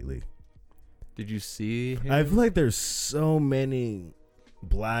L's lately. Did you see him? I feel like there's so many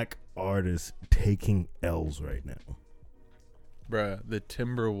black artists taking L's right now. Bruh, the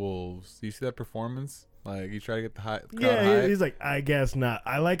Timberwolves. Do you see that performance? Like, you try to get the crowd Yeah, he's like, I guess not.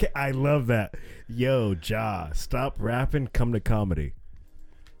 I like it. I love that. Yo, Ja, stop rapping, come to comedy.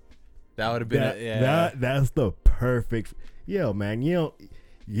 That would have been that's the perfect. Yo, man, you know,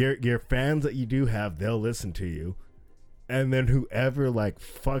 your fans that you do have, they'll listen to you, and then whoever like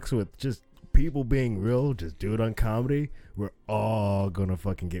fucks with just people being real, just do it on comedy. We're all gonna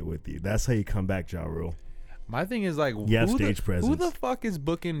fucking get with you. That's how you come back, Ja Rule. My thing is like, stage presence. Who the fuck is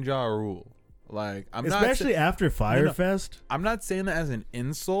booking Ja Rule? Like, especially after Firefest. I'm not saying that as an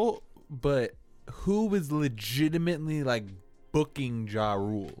insult, but who is legitimately like booking Ja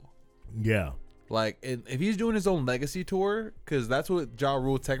Rule? Yeah. Like, if he's doing his own legacy tour, because that's what Ja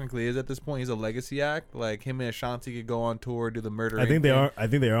Rule technically is at this point. He's a legacy act. Like, him and Ashanti could go on tour, do the murder. I think they are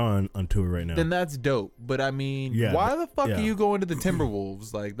on tour right now. Then that's dope. But I mean, why the fuck are you going to the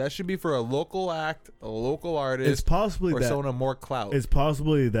Timberwolves? Like, that should be for a local act, a local artist. It's possibly or someone of more clout. It's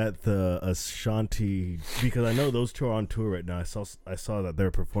possibly that the Ashanti, because I know those two are on tour right now. I saw that they're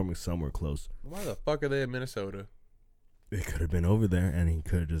performing somewhere close. Why the fuck are they in Minnesota? They could have been over there, and he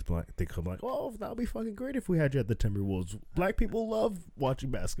could have just they could have like, oh, that would be fucking great if we had you at the Timberwolves. Black people love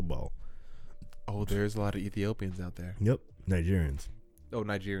watching basketball. Oh, there's a lot of Ethiopians out there. Yep, Nigerians. Oh,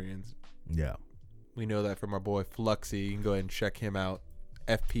 Nigerians. Yeah, we know that from our boy Fluxy. You can go ahead and check him out.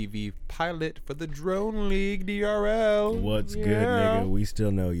 FPV pilot for the Drone League DRL. What's good, nigga? We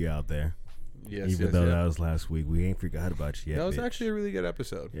still know you out there. Yes, even though that was last week, we ain't forgot about you yet. That was actually a really good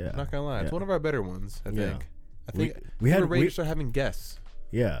episode. Yeah, I'm not gonna lie, it's one of our better ones. I think. I think we're ready to start having guests.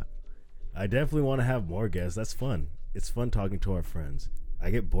 Yeah, I definitely want to have more guests. That's fun. It's fun talking to our friends. I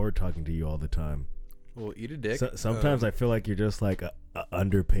get bored talking to you all the time. Well, eat a dick. Sometimes I feel like you're just like a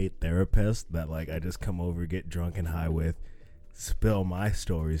underpaid therapist that like I just come over, get drunk and high with, spill my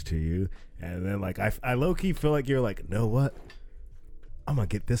stories to you, and then like I low key feel like you're like, know what? I'm gonna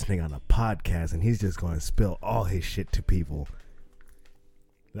get this nigga on a podcast, and he's just gonna spill all his shit to people.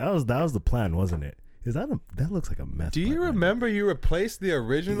 That was the plan, wasn't it? That looks like a mess. Do you remember you replaced the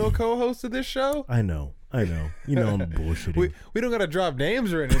original co-host of this show? I know. You know I'm bullshitting. We don't gotta drop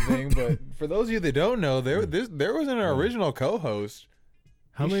names or anything, but for those of you that don't know, there was an original co-host.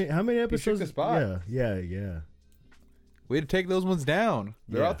 How many episodes? He shook the spot. Yeah. We had to take those ones down.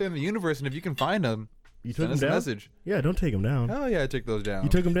 They're Yeah. out there in the universe, and if you can find them, You send took us them a down? message. Yeah, don't take them down. Hell yeah, I took those down. You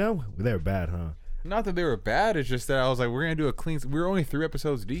took them down? They were bad, huh? Not that they were bad. It's just that I was like, we're gonna do a clean. We were only 3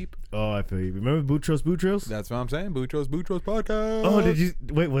 episodes deep. Oh, I feel you. Remember Boutros? That's what I'm saying. Boutros podcast. Oh, did you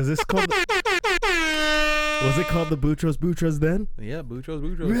wait? Was this called? Was it called the Boutros then? Yeah, Boutros.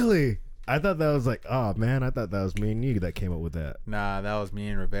 Really? I thought that was like, oh man, I thought that was me and you that came up with that. Nah, that was me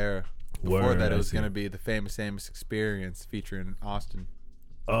and Rivera. Before Word, that, it I was see. gonna be the Famous Amos Experience featuring Austin.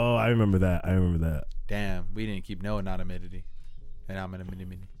 Oh, I remember that. Damn, we didn't keep no anonymity. And I'm in a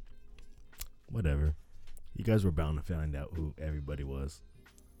mini. Whatever. You guys were bound to find out who everybody was.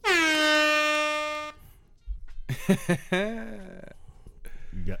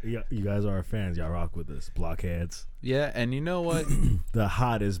 You guys are our fans. Y'all rock with us, blockheads. Yeah, and you know what? The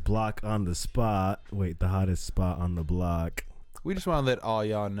hottest block on the spot. Wait, the hottest spot on the block. We just want to let all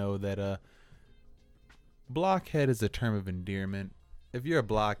y'all know that blockhead is a term of endearment. If you're a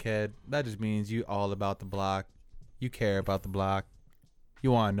blockhead, that just means you all about the block. You care about the block.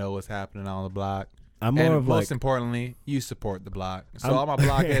 You want to know what's happening on the block. I'm more and of most like, importantly, you support the block. So all my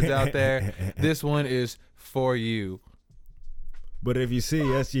blockheads out there, this one is for you. but if you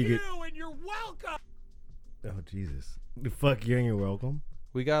see us, you get. and you're welcome. Oh Jesus! Fuck you and you're welcome.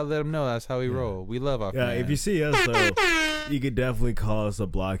 We gotta let them know that's how we roll. We love our Yeah, fans. if you see us though, you could definitely call us a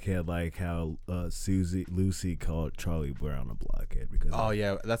blockhead, like how Lucy called Charlie Brown a blockhead because. Oh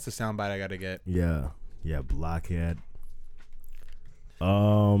yeah, that's the soundbite I gotta get. Yeah, blockhead.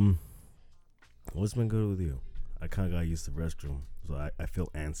 What's been good with you? I kind of got used to the restroom, so I feel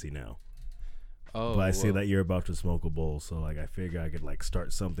antsy now. Oh, But I see that you're about to smoke a bowl, so like I figure I could like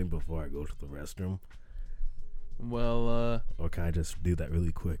start something before I go to the restroom. Well, Or can I just do that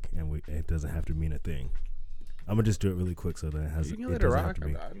really quick and it doesn't have to mean a thing? I'm gonna just do it really quick so that it has. you can it let it doesn't have rock. to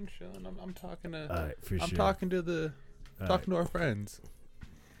be. I'm chilling. I'm talking to. All right, for I'm sure. talking to All talking to our friends.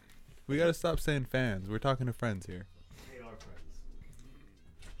 We gotta stop saying fans. We're talking to friends here.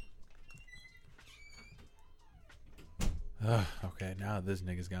 Okay, now this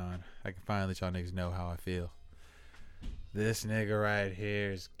nigga's gone. I can finally let y'all niggas know how I feel. This nigga right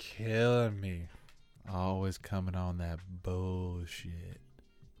here is killing me. Always coming on that bullshit.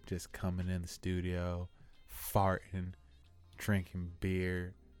 Just coming in the studio, farting, drinking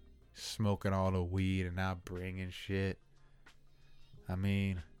beer, smoking all the weed and not bringing shit. I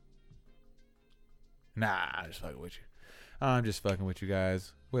mean, nah, I'm just fucking with you. I'm just fucking with you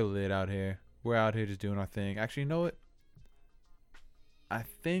guys. We're lit out here. We're out here just doing our thing. Actually, you know what? I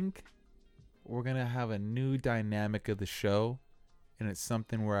think we're going to have a new dynamic of the show. And it's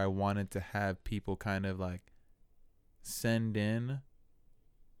something where I wanted to have people kind of like send in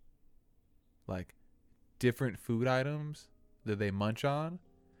like different food items that they munch on.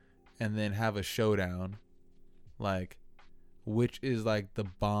 And then have a showdown. Like which is like the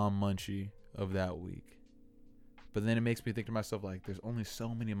bomb munchie of that week. But then it makes me think to myself, like, there's only so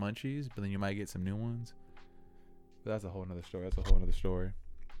many munchies, but then you might get some new ones. But that's a whole nother story.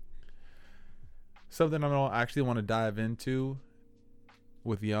 Something I don't actually want to dive into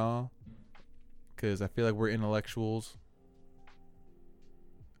with y'all, because I feel like we're intellectuals.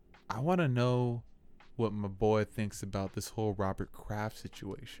 I want to know what my boy thinks about this whole Robert Kraft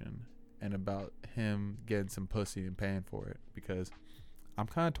situation and about him getting some pussy and paying for it, because I'm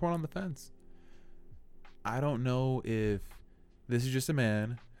kind of torn on the fence. I don't know if this is just a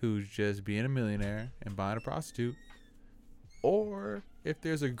man who's just being a millionaire and buying a prostitute, or if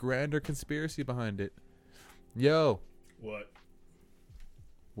there's a grander conspiracy behind it. Yo. What?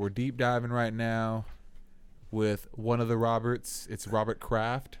 We're deep diving right now with one of the Roberts. It's Robert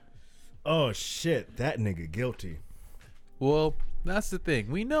Kraft. Oh shit, that nigga guilty. Well, that's the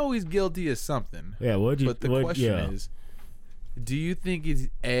thing. We know he's guilty of something. Yeah, But the question is, do you think he's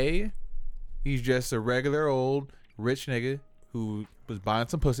just a regular old rich nigga who was buying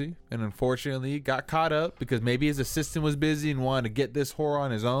some pussy and unfortunately got caught up because maybe his assistant was busy and wanted to get this whore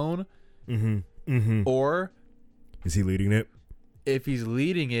on his own? Or is he leading it? if he's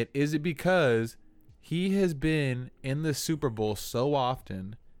leading it, is it because he has been in the Super Bowl so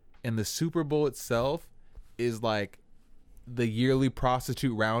often, and the Super Bowl itself is like the yearly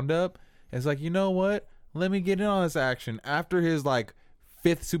prostitute roundup? It's like, you know what? Let me get in on this action. After his like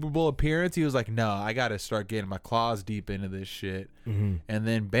 5th Super Bowl appearance, he was like, no, I got to start getting my claws deep into this shit. Mm-hmm. And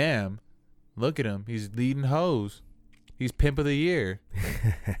then, bam, look at him. He's leading hoes. He's pimp of the year.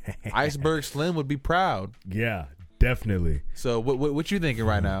 Iceberg Slim would be proud. Yeah, definitely. So what you thinking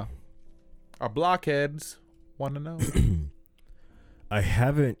right now? Our blockheads want to know. I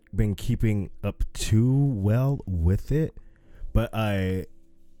haven't been keeping up too well with it, but I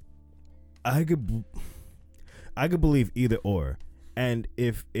could believe either or. And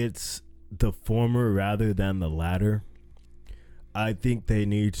if it's the former rather than the latter, I think they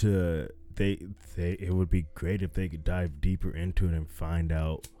need to it would be great if they could dive deeper into it and find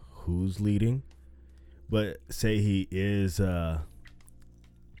out who's leading. But say he is the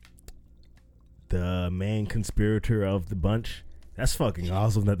main conspirator of the bunch. That's fucking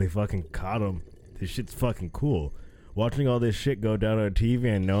awesome that they fucking caught him. This shit's fucking cool. Watching all this shit go down on TV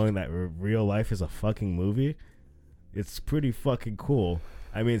and knowing that real life is a fucking movie, it's pretty fucking cool.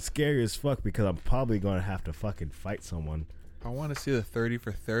 I mean, it's scary as fuck because I'm probably going to have to fucking fight someone. I want to see the 30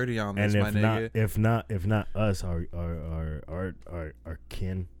 for 30 on this, And my nigga. if not us, our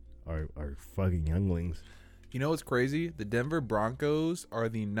kin, our fucking younglings. You know what's crazy? The Denver Broncos are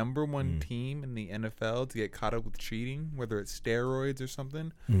the number one team in the NFL to get caught up with cheating, whether it's steroids or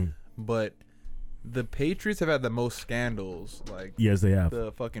something. But the Patriots have had the most scandals. Like, yes, they have.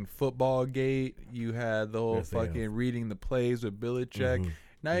 The fucking football gate. You had the whole Yes, they fucking have. reading the plays with Belichick.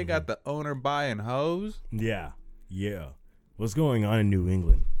 Now you got the owner buying hoes. Yeah. What's going on in New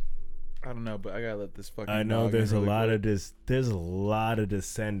England? I don't know, but I gotta let this fucking. I know dog there's in a really lot quick. of there's a lot of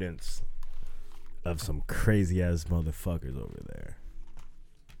descendants of some crazy ass motherfuckers over there.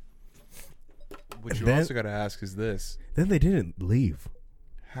 What you then- also gotta ask is this: Then they didn't leave.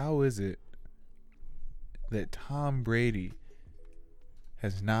 how is it that Tom Brady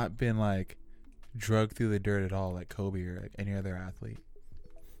has not been like drugged through the dirt at all, like Kobe or like any other athlete?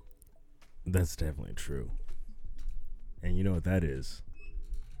 That's definitely true. And you know what that is?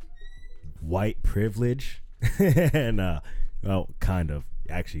 White privilege. And well, kind of.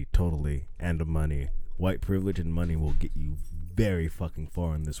 Actually, totally. And the money. White privilege and money will get you very fucking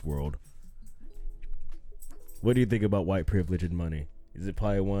far in this world. What do you think about white privilege and money? Is it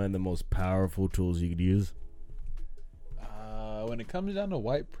probably one of the most powerful tools you could use? When it comes down to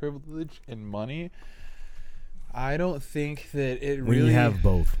white privilege and money, I don't think that it When really. you have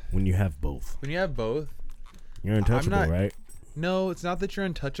both. When you have both. When you have both, You're untouchable, not- right? no, it's not that you're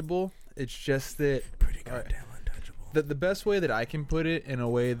untouchable. It's just that Pretty all right, goddamn untouchable. the best way that I can put it in a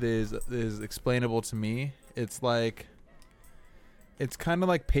way that is explainable to me, it's like, it's kind of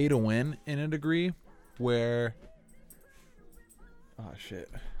like pay to win in a degree, where, oh shit,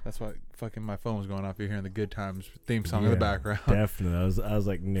 that's why fucking my phone was going off. You're hearing the Good Times theme song in the background. Definitely. I was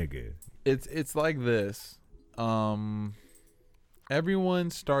like, nigga. It's like this. Everyone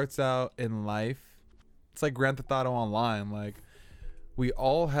starts out in life. It's like Grand Theft Auto Online. Like, we're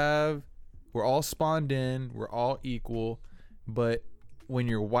all spawned in, we're all equal, but when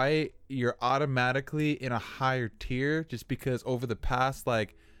you're white, you're automatically in a higher tier just because over the past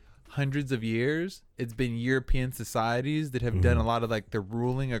like hundreds of years, it's been European societies that have done a lot of like the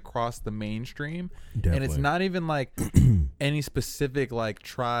ruling across the mainstream. And it's Definitely. not even like any specific like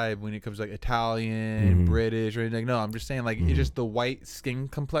tribe when it comes to like Italian, British, or anything. Like, no, I'm just saying like it's just the white skin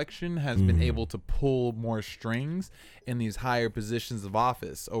complexion has been able to pull more strings in these higher positions of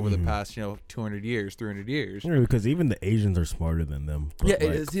office over the past 200 years, 300 years. Yeah, because even the Asians are smarter than them. But Yeah,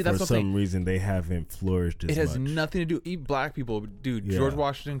 like, see, that's for what I'm saying. some reason they haven't flourished as It has much. nothing to do. Even black people, dude. Yeah. George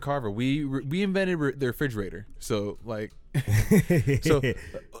Washington Carver. We invented the refrigerator. So like, so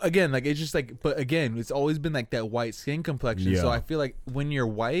again, like it's just like, but again, it's always been like that white skin complexion. So Yeah. I feel like when you're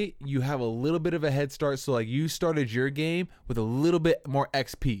white, you have a little bit of a head start. So like you started your game with a little bit more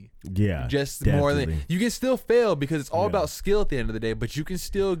XP. Yeah, Just more than definitely. you can still fail because it's all Yeah. about skill at the end of the day. But you can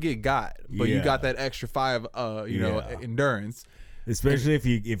still get got. But you Yeah. got that extra 5, Yeah. endurance. Especially if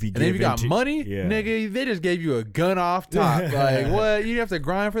you And then if give you got into- money, yeah. nigga, they just gave you a gun off top. Like, what? You have to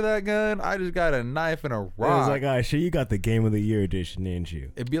grind for that gun? I just got a knife and a I was rock. like, all right, sure, you got the Game of the Year edition, didn't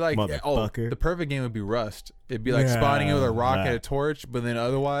you? It'd be like, Motherfucker. the perfect game would be Rust. It'd be like Yeah, spawning in with a rock and a that. torch, but then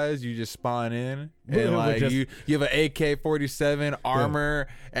otherwise you just spawn in But and like just- you have an AK-47 armor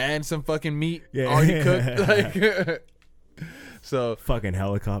and some fucking meat Yeah. already cooked. Like, so Fucking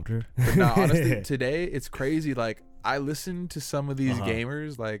helicopter. but no, honestly, today it's crazy. Like, I listen to some of these Uh-huh.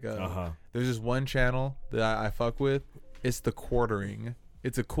 gamers. Like, there's this one channel that I fuck with. It's The Quartering.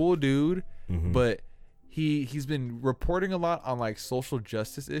 It's a cool dude, but he's been reporting a lot on like social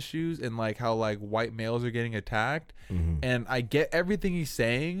justice issues and like how like white males are getting attacked. And I get everything he's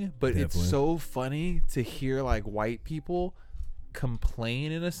saying, but it's Definitely. so funny to hear like white people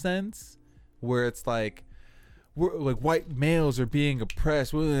complain in a sense where it's like we're like white males are being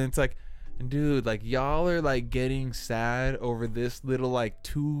oppressed, and it's like, dude, like y'all are like getting sad over this little like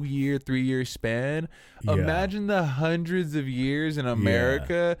 2-year 3-year span. Yeah. Imagine the hundreds of years in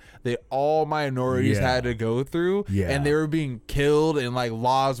America that all minorities had to go through, and they were being killed and like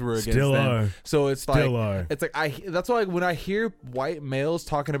laws were against them. So it's like it's like that's why, like, when I hear white males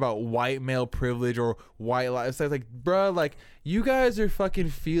talking about white male privilege or white lives, it's like bruh, like you guys are fucking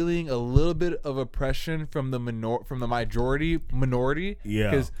feeling a little bit of oppression from the minority,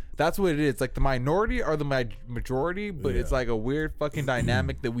 because that's what it is. It's like the minority are the majority, but it's like a weird fucking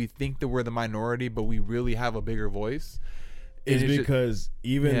dynamic that we think that we're the minority, but we really have a bigger voice. It's because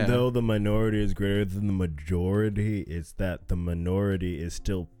even though the minority is greater than the majority, it's that the minority is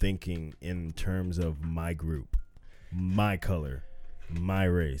still thinking in terms of my group, my color, my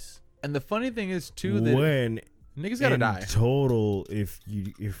race. And the funny thing is too that when niggas gotta die. Total, if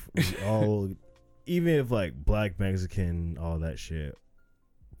we all, even if like black, Mexican, all that shit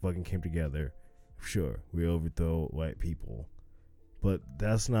fucking came together, sure, we overthrow white people, but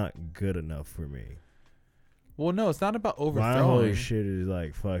that's not good enough for me. Well, no, it's not about overthrowing. My whole shit is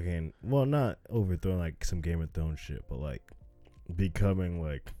like fucking, well, not overthrowing like some Game of Thrones shit, but like becoming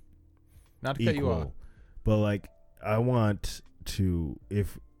like not to equal. Cut you off, but like I want to,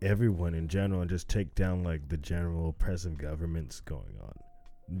 if everyone in general, just take down like the general oppressive governments going on.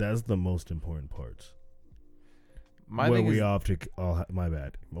 That's the most important parts. Where we all have to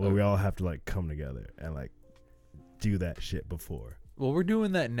we all have to like come together and like do that shit before. Well, we're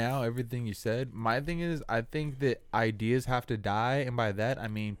doing that now, everything you said. My thing is, I think that ideas have to die, and by that I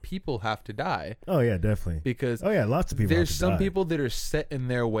mean people have to die. Oh yeah, definitely. Because lots of people. There's some people that are set in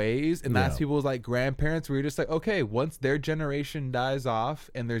their ways, and that's people's like grandparents where you're just like, okay, once their generation dies off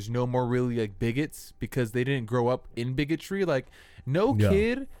and there's no more really like bigots because they didn't grow up in bigotry, like no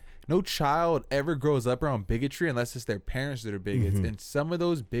child ever grows up around bigotry unless it's their parents that are bigots. Mm-hmm. And some of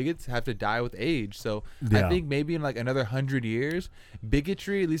those bigots have to die with age. So I think maybe in like another 100 years,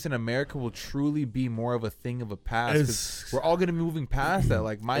 bigotry, at least in America, will truly be more of a thing of a past. Because we're all going to be moving past that.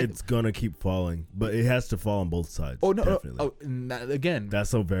 Like it's going to keep falling, but it has to fall on both sides. Oh, no. Definitely. Again.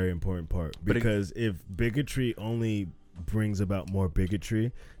 That's a very important part. Because if bigotry only brings about more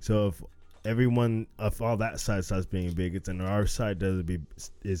bigotry, so if everyone of all that side starts being bigots and our side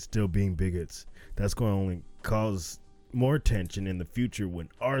is still being bigots, that's going to only cause more tension in the future when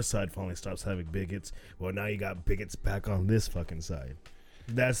our side finally stops having bigots. Well, now you got bigots back on this fucking side.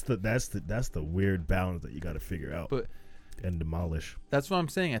 That's the weird balance that you got to figure out and demolish. That's what I'm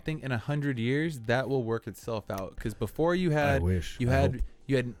saying. I think in 100 years that will work itself out, because before you had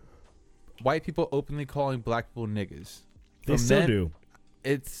white people openly calling black people niggas. They still do.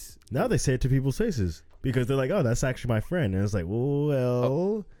 It's now they say it to people's faces because they're like, oh, that's actually my friend. And it's like,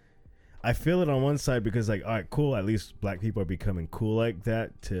 well, I feel it on one side because like, all right, cool. At least black people are becoming cool like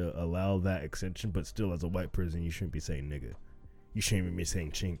that to allow that extension. But still, as a white person, you shouldn't be saying nigga. You shouldn't even be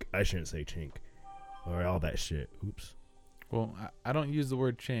saying chink. I shouldn't say chink or all that shit. Oops. Well, I don't use the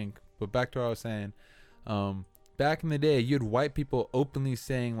word chink, but back to what I was saying. Back in the day, you had white people openly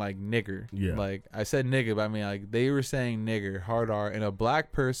saying like nigger. Yeah. Like I said nigga, but I mean like they were saying nigger, hard R, and a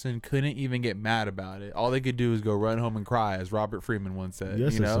black person couldn't even get mad about it. All they could do is go run home and cry, as Robert Freeman once said.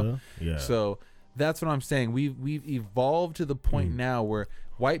 Yes, you know? So. Yeah. So that's what I'm saying. We've evolved to the point now where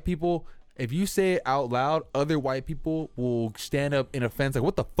white people, if you say it out loud, other white people will stand up in offense, like,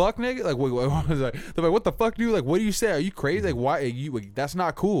 what the fuck, nigga? Like, they're like, what the fuck, dude? Like, what do you say? Are you crazy? Like, why are you? Like, that's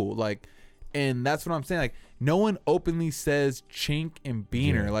not cool. Like, and that's what I'm saying. Like, no one openly says chink and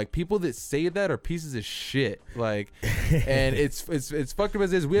beaner. Yeah. Like, people that say that are pieces of shit. Like, and it's fucked up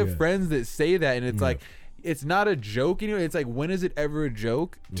as is. We have friends that say that, and it's like, it's not a joke anymore. It's like, when is it ever a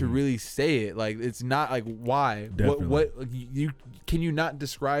joke to really say it? Like, it's not like, why? Definitely. What you can you not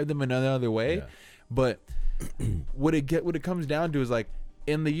describe them another way? Yeah. But what it comes down to is like,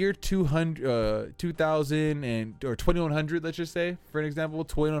 in the year 2000 and or 2100, let's just say, for an example,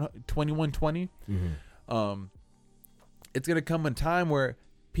 2120, it's gonna come a time where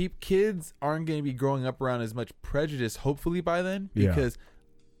kids aren't gonna be growing up around as much prejudice, hopefully by then, because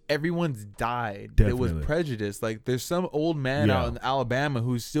everyone's died. Definitely. That was prejudice. Like, there's some old man out in Alabama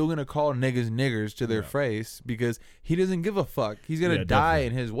who's still gonna call niggas niggers to their face because he doesn't give a fuck. He's gonna die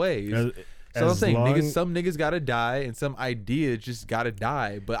in his ways. So I'm saying some niggas gotta die and some ideas just gotta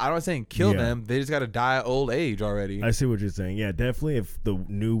die. But I'm not saying kill them. They just gotta die at old age already. I see what you're saying. Yeah, definitely. If the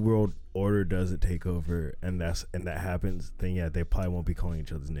New World Order doesn't take over and that happens, then they probably won't be calling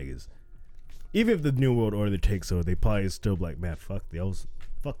each other's niggas. Even if the New World Order takes over, they probably still be like, man, fuck those.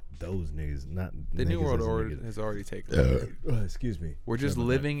 Fuck those niggas. Not The New niggas World as in Order niggas. has already taken over. Excuse me. We're just Sorry about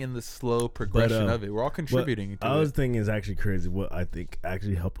that. living in the slow progression But, of it. We're all contributing I to was it. thinking is actually crazy. What I think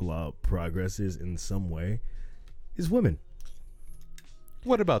actually helped a lot of progress is in some way is women.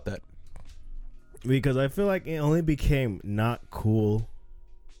 What about that? Because I feel like it only became not cool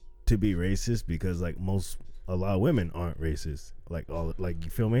to be racist because like a lot of women aren't racist. Like you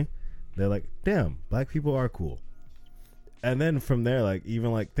feel me? They're like, damn, black people are cool. And then from there, like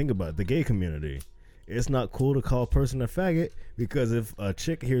even like think about it, the gay community. It's not cool to call a person a faggot because if a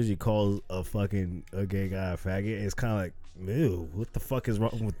chick hears you call a gay guy a faggot, it's kind of like, ew, what the fuck is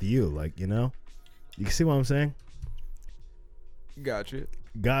wrong with you? Like, you know, you see what I'm saying? Gotcha.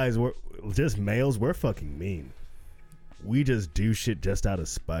 Guys, we're just males. We're fucking mean. We just do shit just out of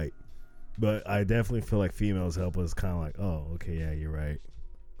spite. But I definitely feel like females help us kind of like, oh, okay, yeah, you're right.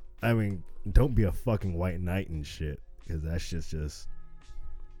 I mean, don't be a fucking white knight and shit because that shit's just.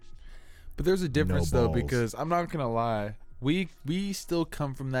 But there's a difference No though, balls. because I'm not gonna lie, we still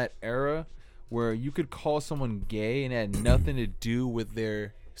come from that era where you could call someone gay and it had nothing to do with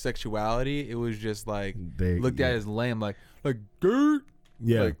their sexuality. It was just like They looked at as lame, like gay,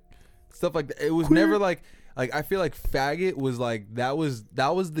 yeah. like stuff like that. It was Queer. never like I feel like faggot was like that was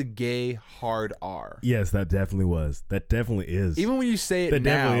the gay hard R. Yes, that definitely was. That definitely is. Even when you say it That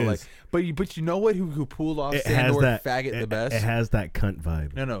now, definitely like, is. but you know what? Who pulled off it saying has the word that faggot the best? It has that cunt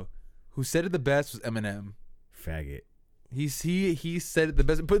vibe. No. Who said it the best was Eminem. Faggot. He said it the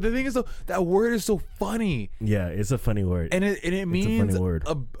best. But the thing is though, that word is so funny, Yeah, it's a funny word. and it means funny word.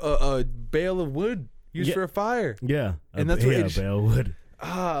 a bale of wood used Yeah. for a fire. Yeah, And that's what it- Bale would.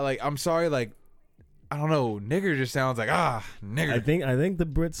 Like I'm sorry, like I don't know, nigger just sounds like nigger. I think the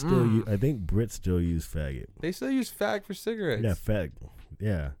Brits still. I think Brits still use faggot. They still use fag for cigarettes. Yeah, fag.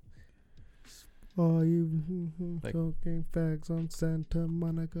 Yeah. Oh, you Like- smoking fags on Santa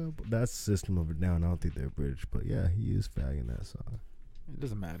Monica. That's System of a Down. I don't think they're British, but yeah, he used fag in that song. It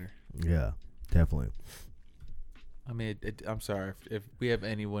doesn't matter. Yeah, definitely. I mean, I'm sorry if we have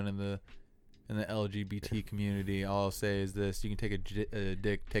anyone in the LGBT community. All I'll say is this: you can take a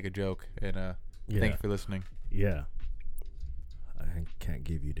dick, take a joke, and Yeah, thank you for listening. yeah. I can't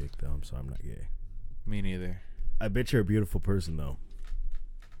give you dick though. I'm sorry, I'm not gay. Me neither. I bet you're a beautiful person though,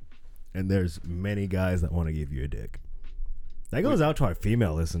 and there's many guys that want to give you a dick. That goes out to our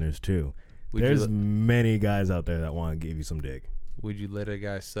female listeners too. There's many guys out there that want to give you some dick. Would you let a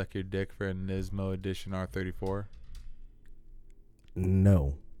guy suck your dick for a Nismo Edition R34?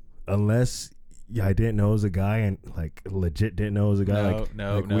 No, unless I didn't know it was a guy and like legit didn't know it was a guy.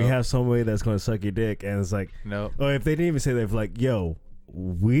 No, We have somebody that's gonna suck your dick, and it's like, No. oh, if they didn't even say that, if like, yo,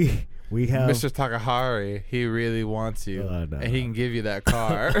 we have Mr. Takahari, he really wants you, No. and he can give you that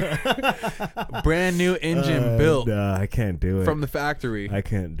car. Brand new engine built No, I can't do it from the factory. I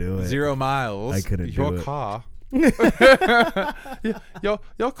can't do it. 0 miles. I couldn't your do it. car.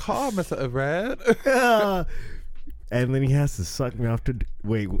 your car, Mr. Red. And then he has to suck me off to.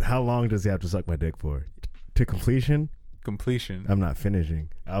 Wait, how long does he have to suck my dick for? To completion? Completion. I'm not finishing.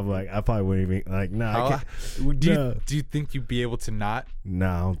 I'm like, I probably wouldn't even like. Nah, I can't. Do you think you'd be able to not?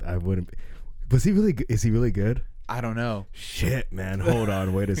 No, I wouldn't. Was he really? Is he really good? I don't know. Shit, man. Hold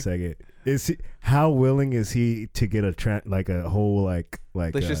on. Wait a second. Is he? How willing is he to get a whole like?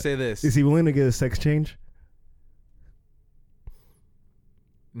 Let's just say this. Is he willing to get a sex change?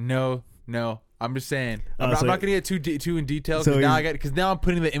 No. I'm just saying. I'm so- not gonna get too in detail so because now I'm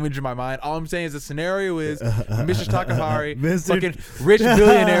putting the image in my mind. All I'm saying is the scenario is Mr. Takahari, Mr. fucking rich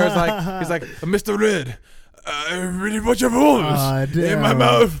billionaire, he's like Mr. Red. I really want your balls in my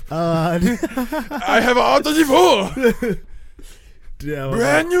mouth. I have an R34. Damn,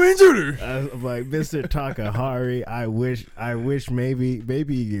 Brand new engine. I'm like, Mr. Takahari, I wish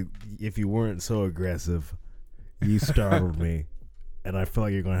maybe if you weren't so aggressive, you startled me. And I feel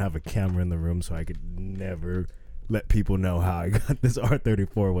like you're going to have a camera in the room so I could never let people know how I got this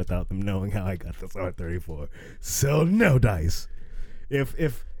R34 without them knowing how I got this R34. So no dice.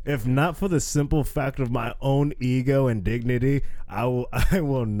 If not for the simple fact of my own ego and dignity, I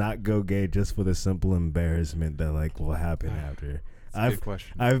will not go gay just for the simple embarrassment that like will happen after. That's a good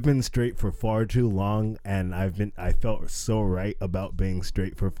question. I've been straight for far too long, and I felt so right about being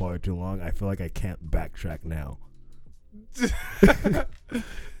straight for far too long. I feel like I can't backtrack now.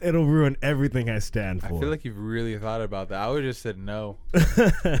 It'll ruin everything I stand for. I feel like you've really thought about that. I would have just said no.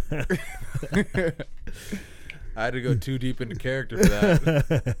 I had to go too deep into character for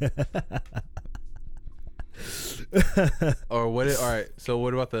that. Or what? All right. So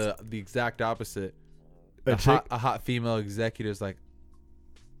what about the exact opposite? A hot female executive is like,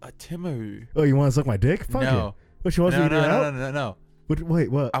 Timo. Oh, you want to suck my dick? Fuck No. it. What, you want me to do it out? No.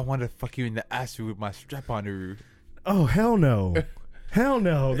 Wait, what? I want to fuck you in the ass with my strap on her. Oh, hell no. Hell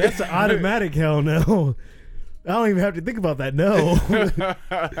no. That's an automatic hell no. I don't even have to think about that. No.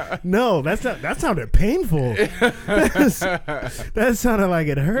 No, that sounded painful. That sounded like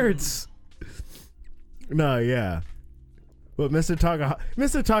it hurts. No, yeah. But Mr.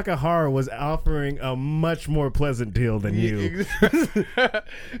 Takahara was offering a much more pleasant deal than you. Mr.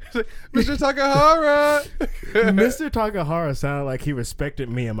 Takahara. Mr. Takahara sounded like he respected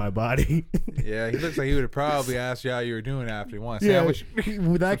me and my body. Yeah, he looks like he would have probably asked you how you were doing after. You want a sandwich?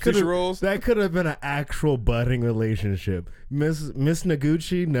 That could have been an actual budding relationship. Miss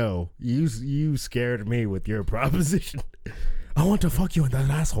Noguchi, no. You scared me with your proposition. I want to fuck you in that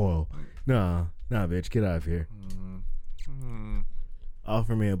asshole. Nah, bitch, get out of here.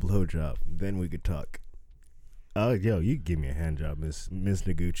 Offer me a blowjob, then we could talk. Yo, you can give me a hand job, Miss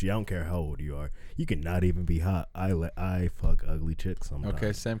Noguchi. I don't care how old you are. You can not even be hot. I fuck ugly chicks sometimes.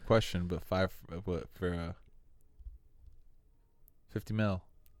 Okay, same question, but 50 mil.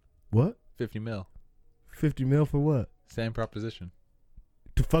 What? 50 mil. 50 mil for what? Same proposition.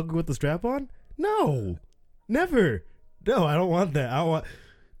 To fuck with the strap on? No, never. No, I don't want that.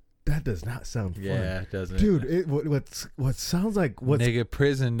 That does not sound fun. Yeah, it doesn't. Dude, what sounds like nigga,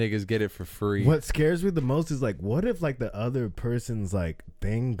 prison niggas get it for free. What scares me the most is like, what if like the other person's like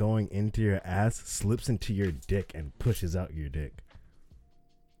thing going into your ass slips into your dick and pushes out your dick?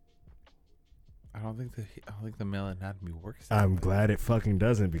 I don't think the male anatomy works. I'm glad it fucking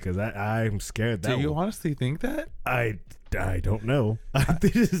doesn't, because I'm scared that. Do you honestly think that? I don't know.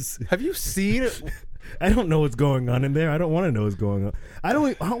 Have you seen it? I don't know what's going on in there. I don't want to know what's going on. I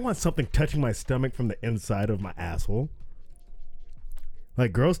don't want something touching my stomach from the inside of my asshole.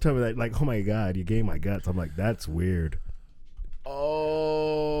 Like, girls tell me that, like, oh my God, you gave my guts. I'm like, that's weird.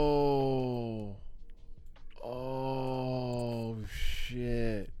 Oh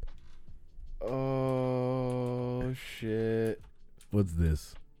shit. Oh shit. What's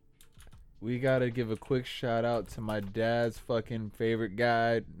this? We gotta give a quick shout out to my dad's fucking favorite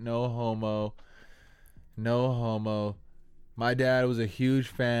guy. No homo. My dad was a huge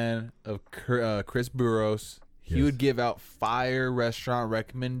fan of Chris Burros. He Yes. would give out fire restaurant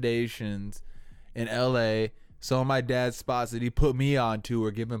recommendations in LA. Some of my dad's spots that he put me on to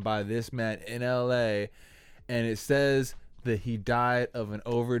were given by this man in LA. And it says that he died of an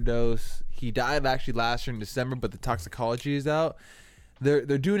overdose. He died actually last year in December, but the toxicology is out. They're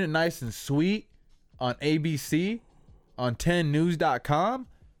doing it nice and sweet on ABC, on 10news.com.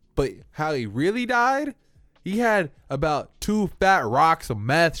 But how he really died, he had about 2 fat rocks of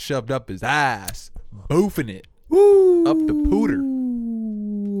meth shoved up his ass, boofing it up the pooter.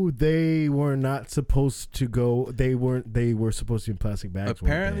 They were not supposed to go. They were supposed to be in plastic bags.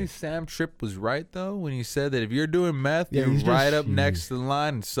 Apparently, Sam Tripp was right though when he said that if you're doing meth, Yeah, you're he's right just- up next to the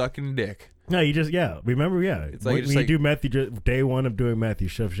line and sucking dick. No, you just remember, It's like- when it's you like- do meth, you just day one of doing meth, you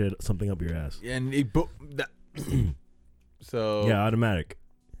shove something up your ass. And he so Yeah, automatic.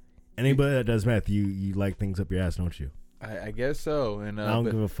 Anybody that does meth, you like things up your ass, don't you? I guess so. And I don't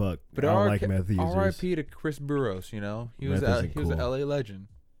give a fuck. But I don't like meth users. R.I.P. to Chris Burros. You know, he was Meth isn't he was an cool. LA legend.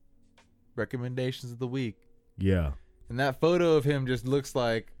 Recommendations of the week, Yeah, and that photo of him just looks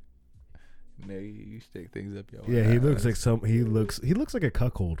like. No, you stick things up your yeah. He ass. looks like he looks like a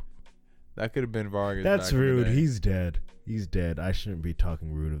cuckold. That could have been Vargas. That's back in the rude. day. He's dead. He's dead. I shouldn't be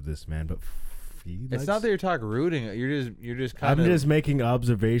talking rude of this man, but It's not that you're talking rooting. You're just kind I'm of. just making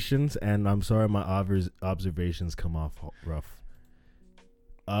observations, and I'm sorry my observations come off rough.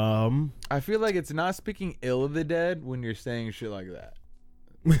 I feel like it's not speaking ill of the dead when you're saying shit like that.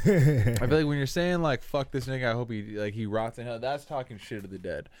 I feel like when you're saying like "fuck this nigga," I hope he rots in hell. That's talking shit of the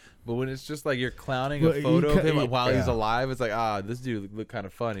dead. But when it's just like you're clowning Well, a photo of him while he's yeah. alive, it's like this dude looked kind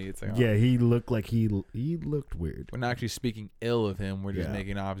of funny. It's like Yeah, he looked like he looked weird. we're not actually speaking ill of him. We're just Yeah.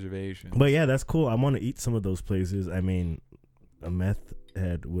 making observations. But yeah, that's cool. I want to eat some of those places. I mean, a meth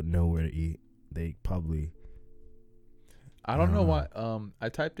head would know where to eat. They probably. I don't know Uh, why. I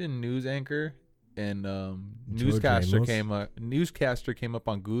typed in news anchor and George newscaster Ramos? came up. Newscaster came up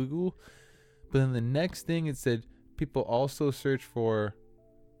on Google, but then the next thing it said people also search for,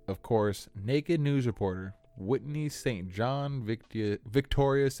 of course, naked news reporter Whitney St. John,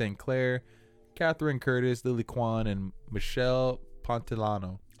 Victoria St. Clair, Catherine Curtis, Lily Kwan, and Michelle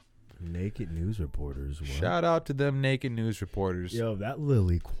Pontilano. Naked news reporters. What? Shout out to them naked news reporters. Yo, that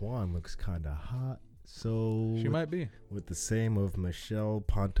Lily Kwan looks kind of hot. So She might be. with the same of Michelle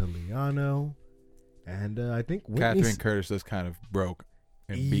Pontiliano, and I think Whitney Catherine Curtis is kind of broke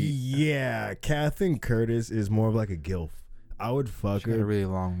and beat. Yeah, Catherine Curtis is more of like a gilf. I would fuck She got a her. really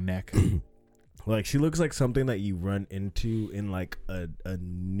long neck. Like, she looks like something that you run into in like a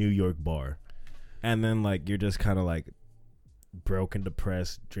New York bar, and then like you're just kind of like broke and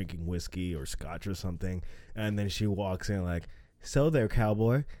depressed, drinking whiskey or scotch or something, and then she walks in like, "So there,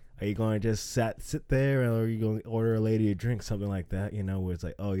 cowboy, are you going to just sit there, or are you going to order a lady a drink?" Something like that, you know, where it's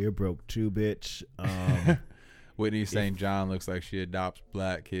like, "Oh, you're broke too, bitch." Whitney St. John looks like she adopts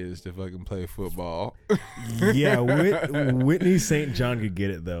black kids to fucking play football. Yeah, Whitney St. John could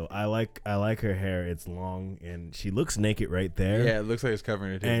get it though. I like her hair; it's long, and she looks naked right there. Yeah, it looks like it's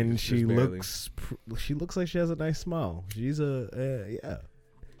covering her titties. And just she barely. looks like she has a nice smile. She's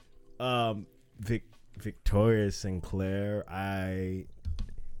Victoria Sinclair.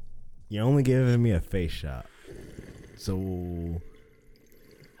 You only giving me a face shot, so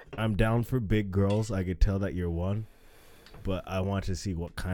I'm down for big girls. I could tell that you're one, but I want to see what kind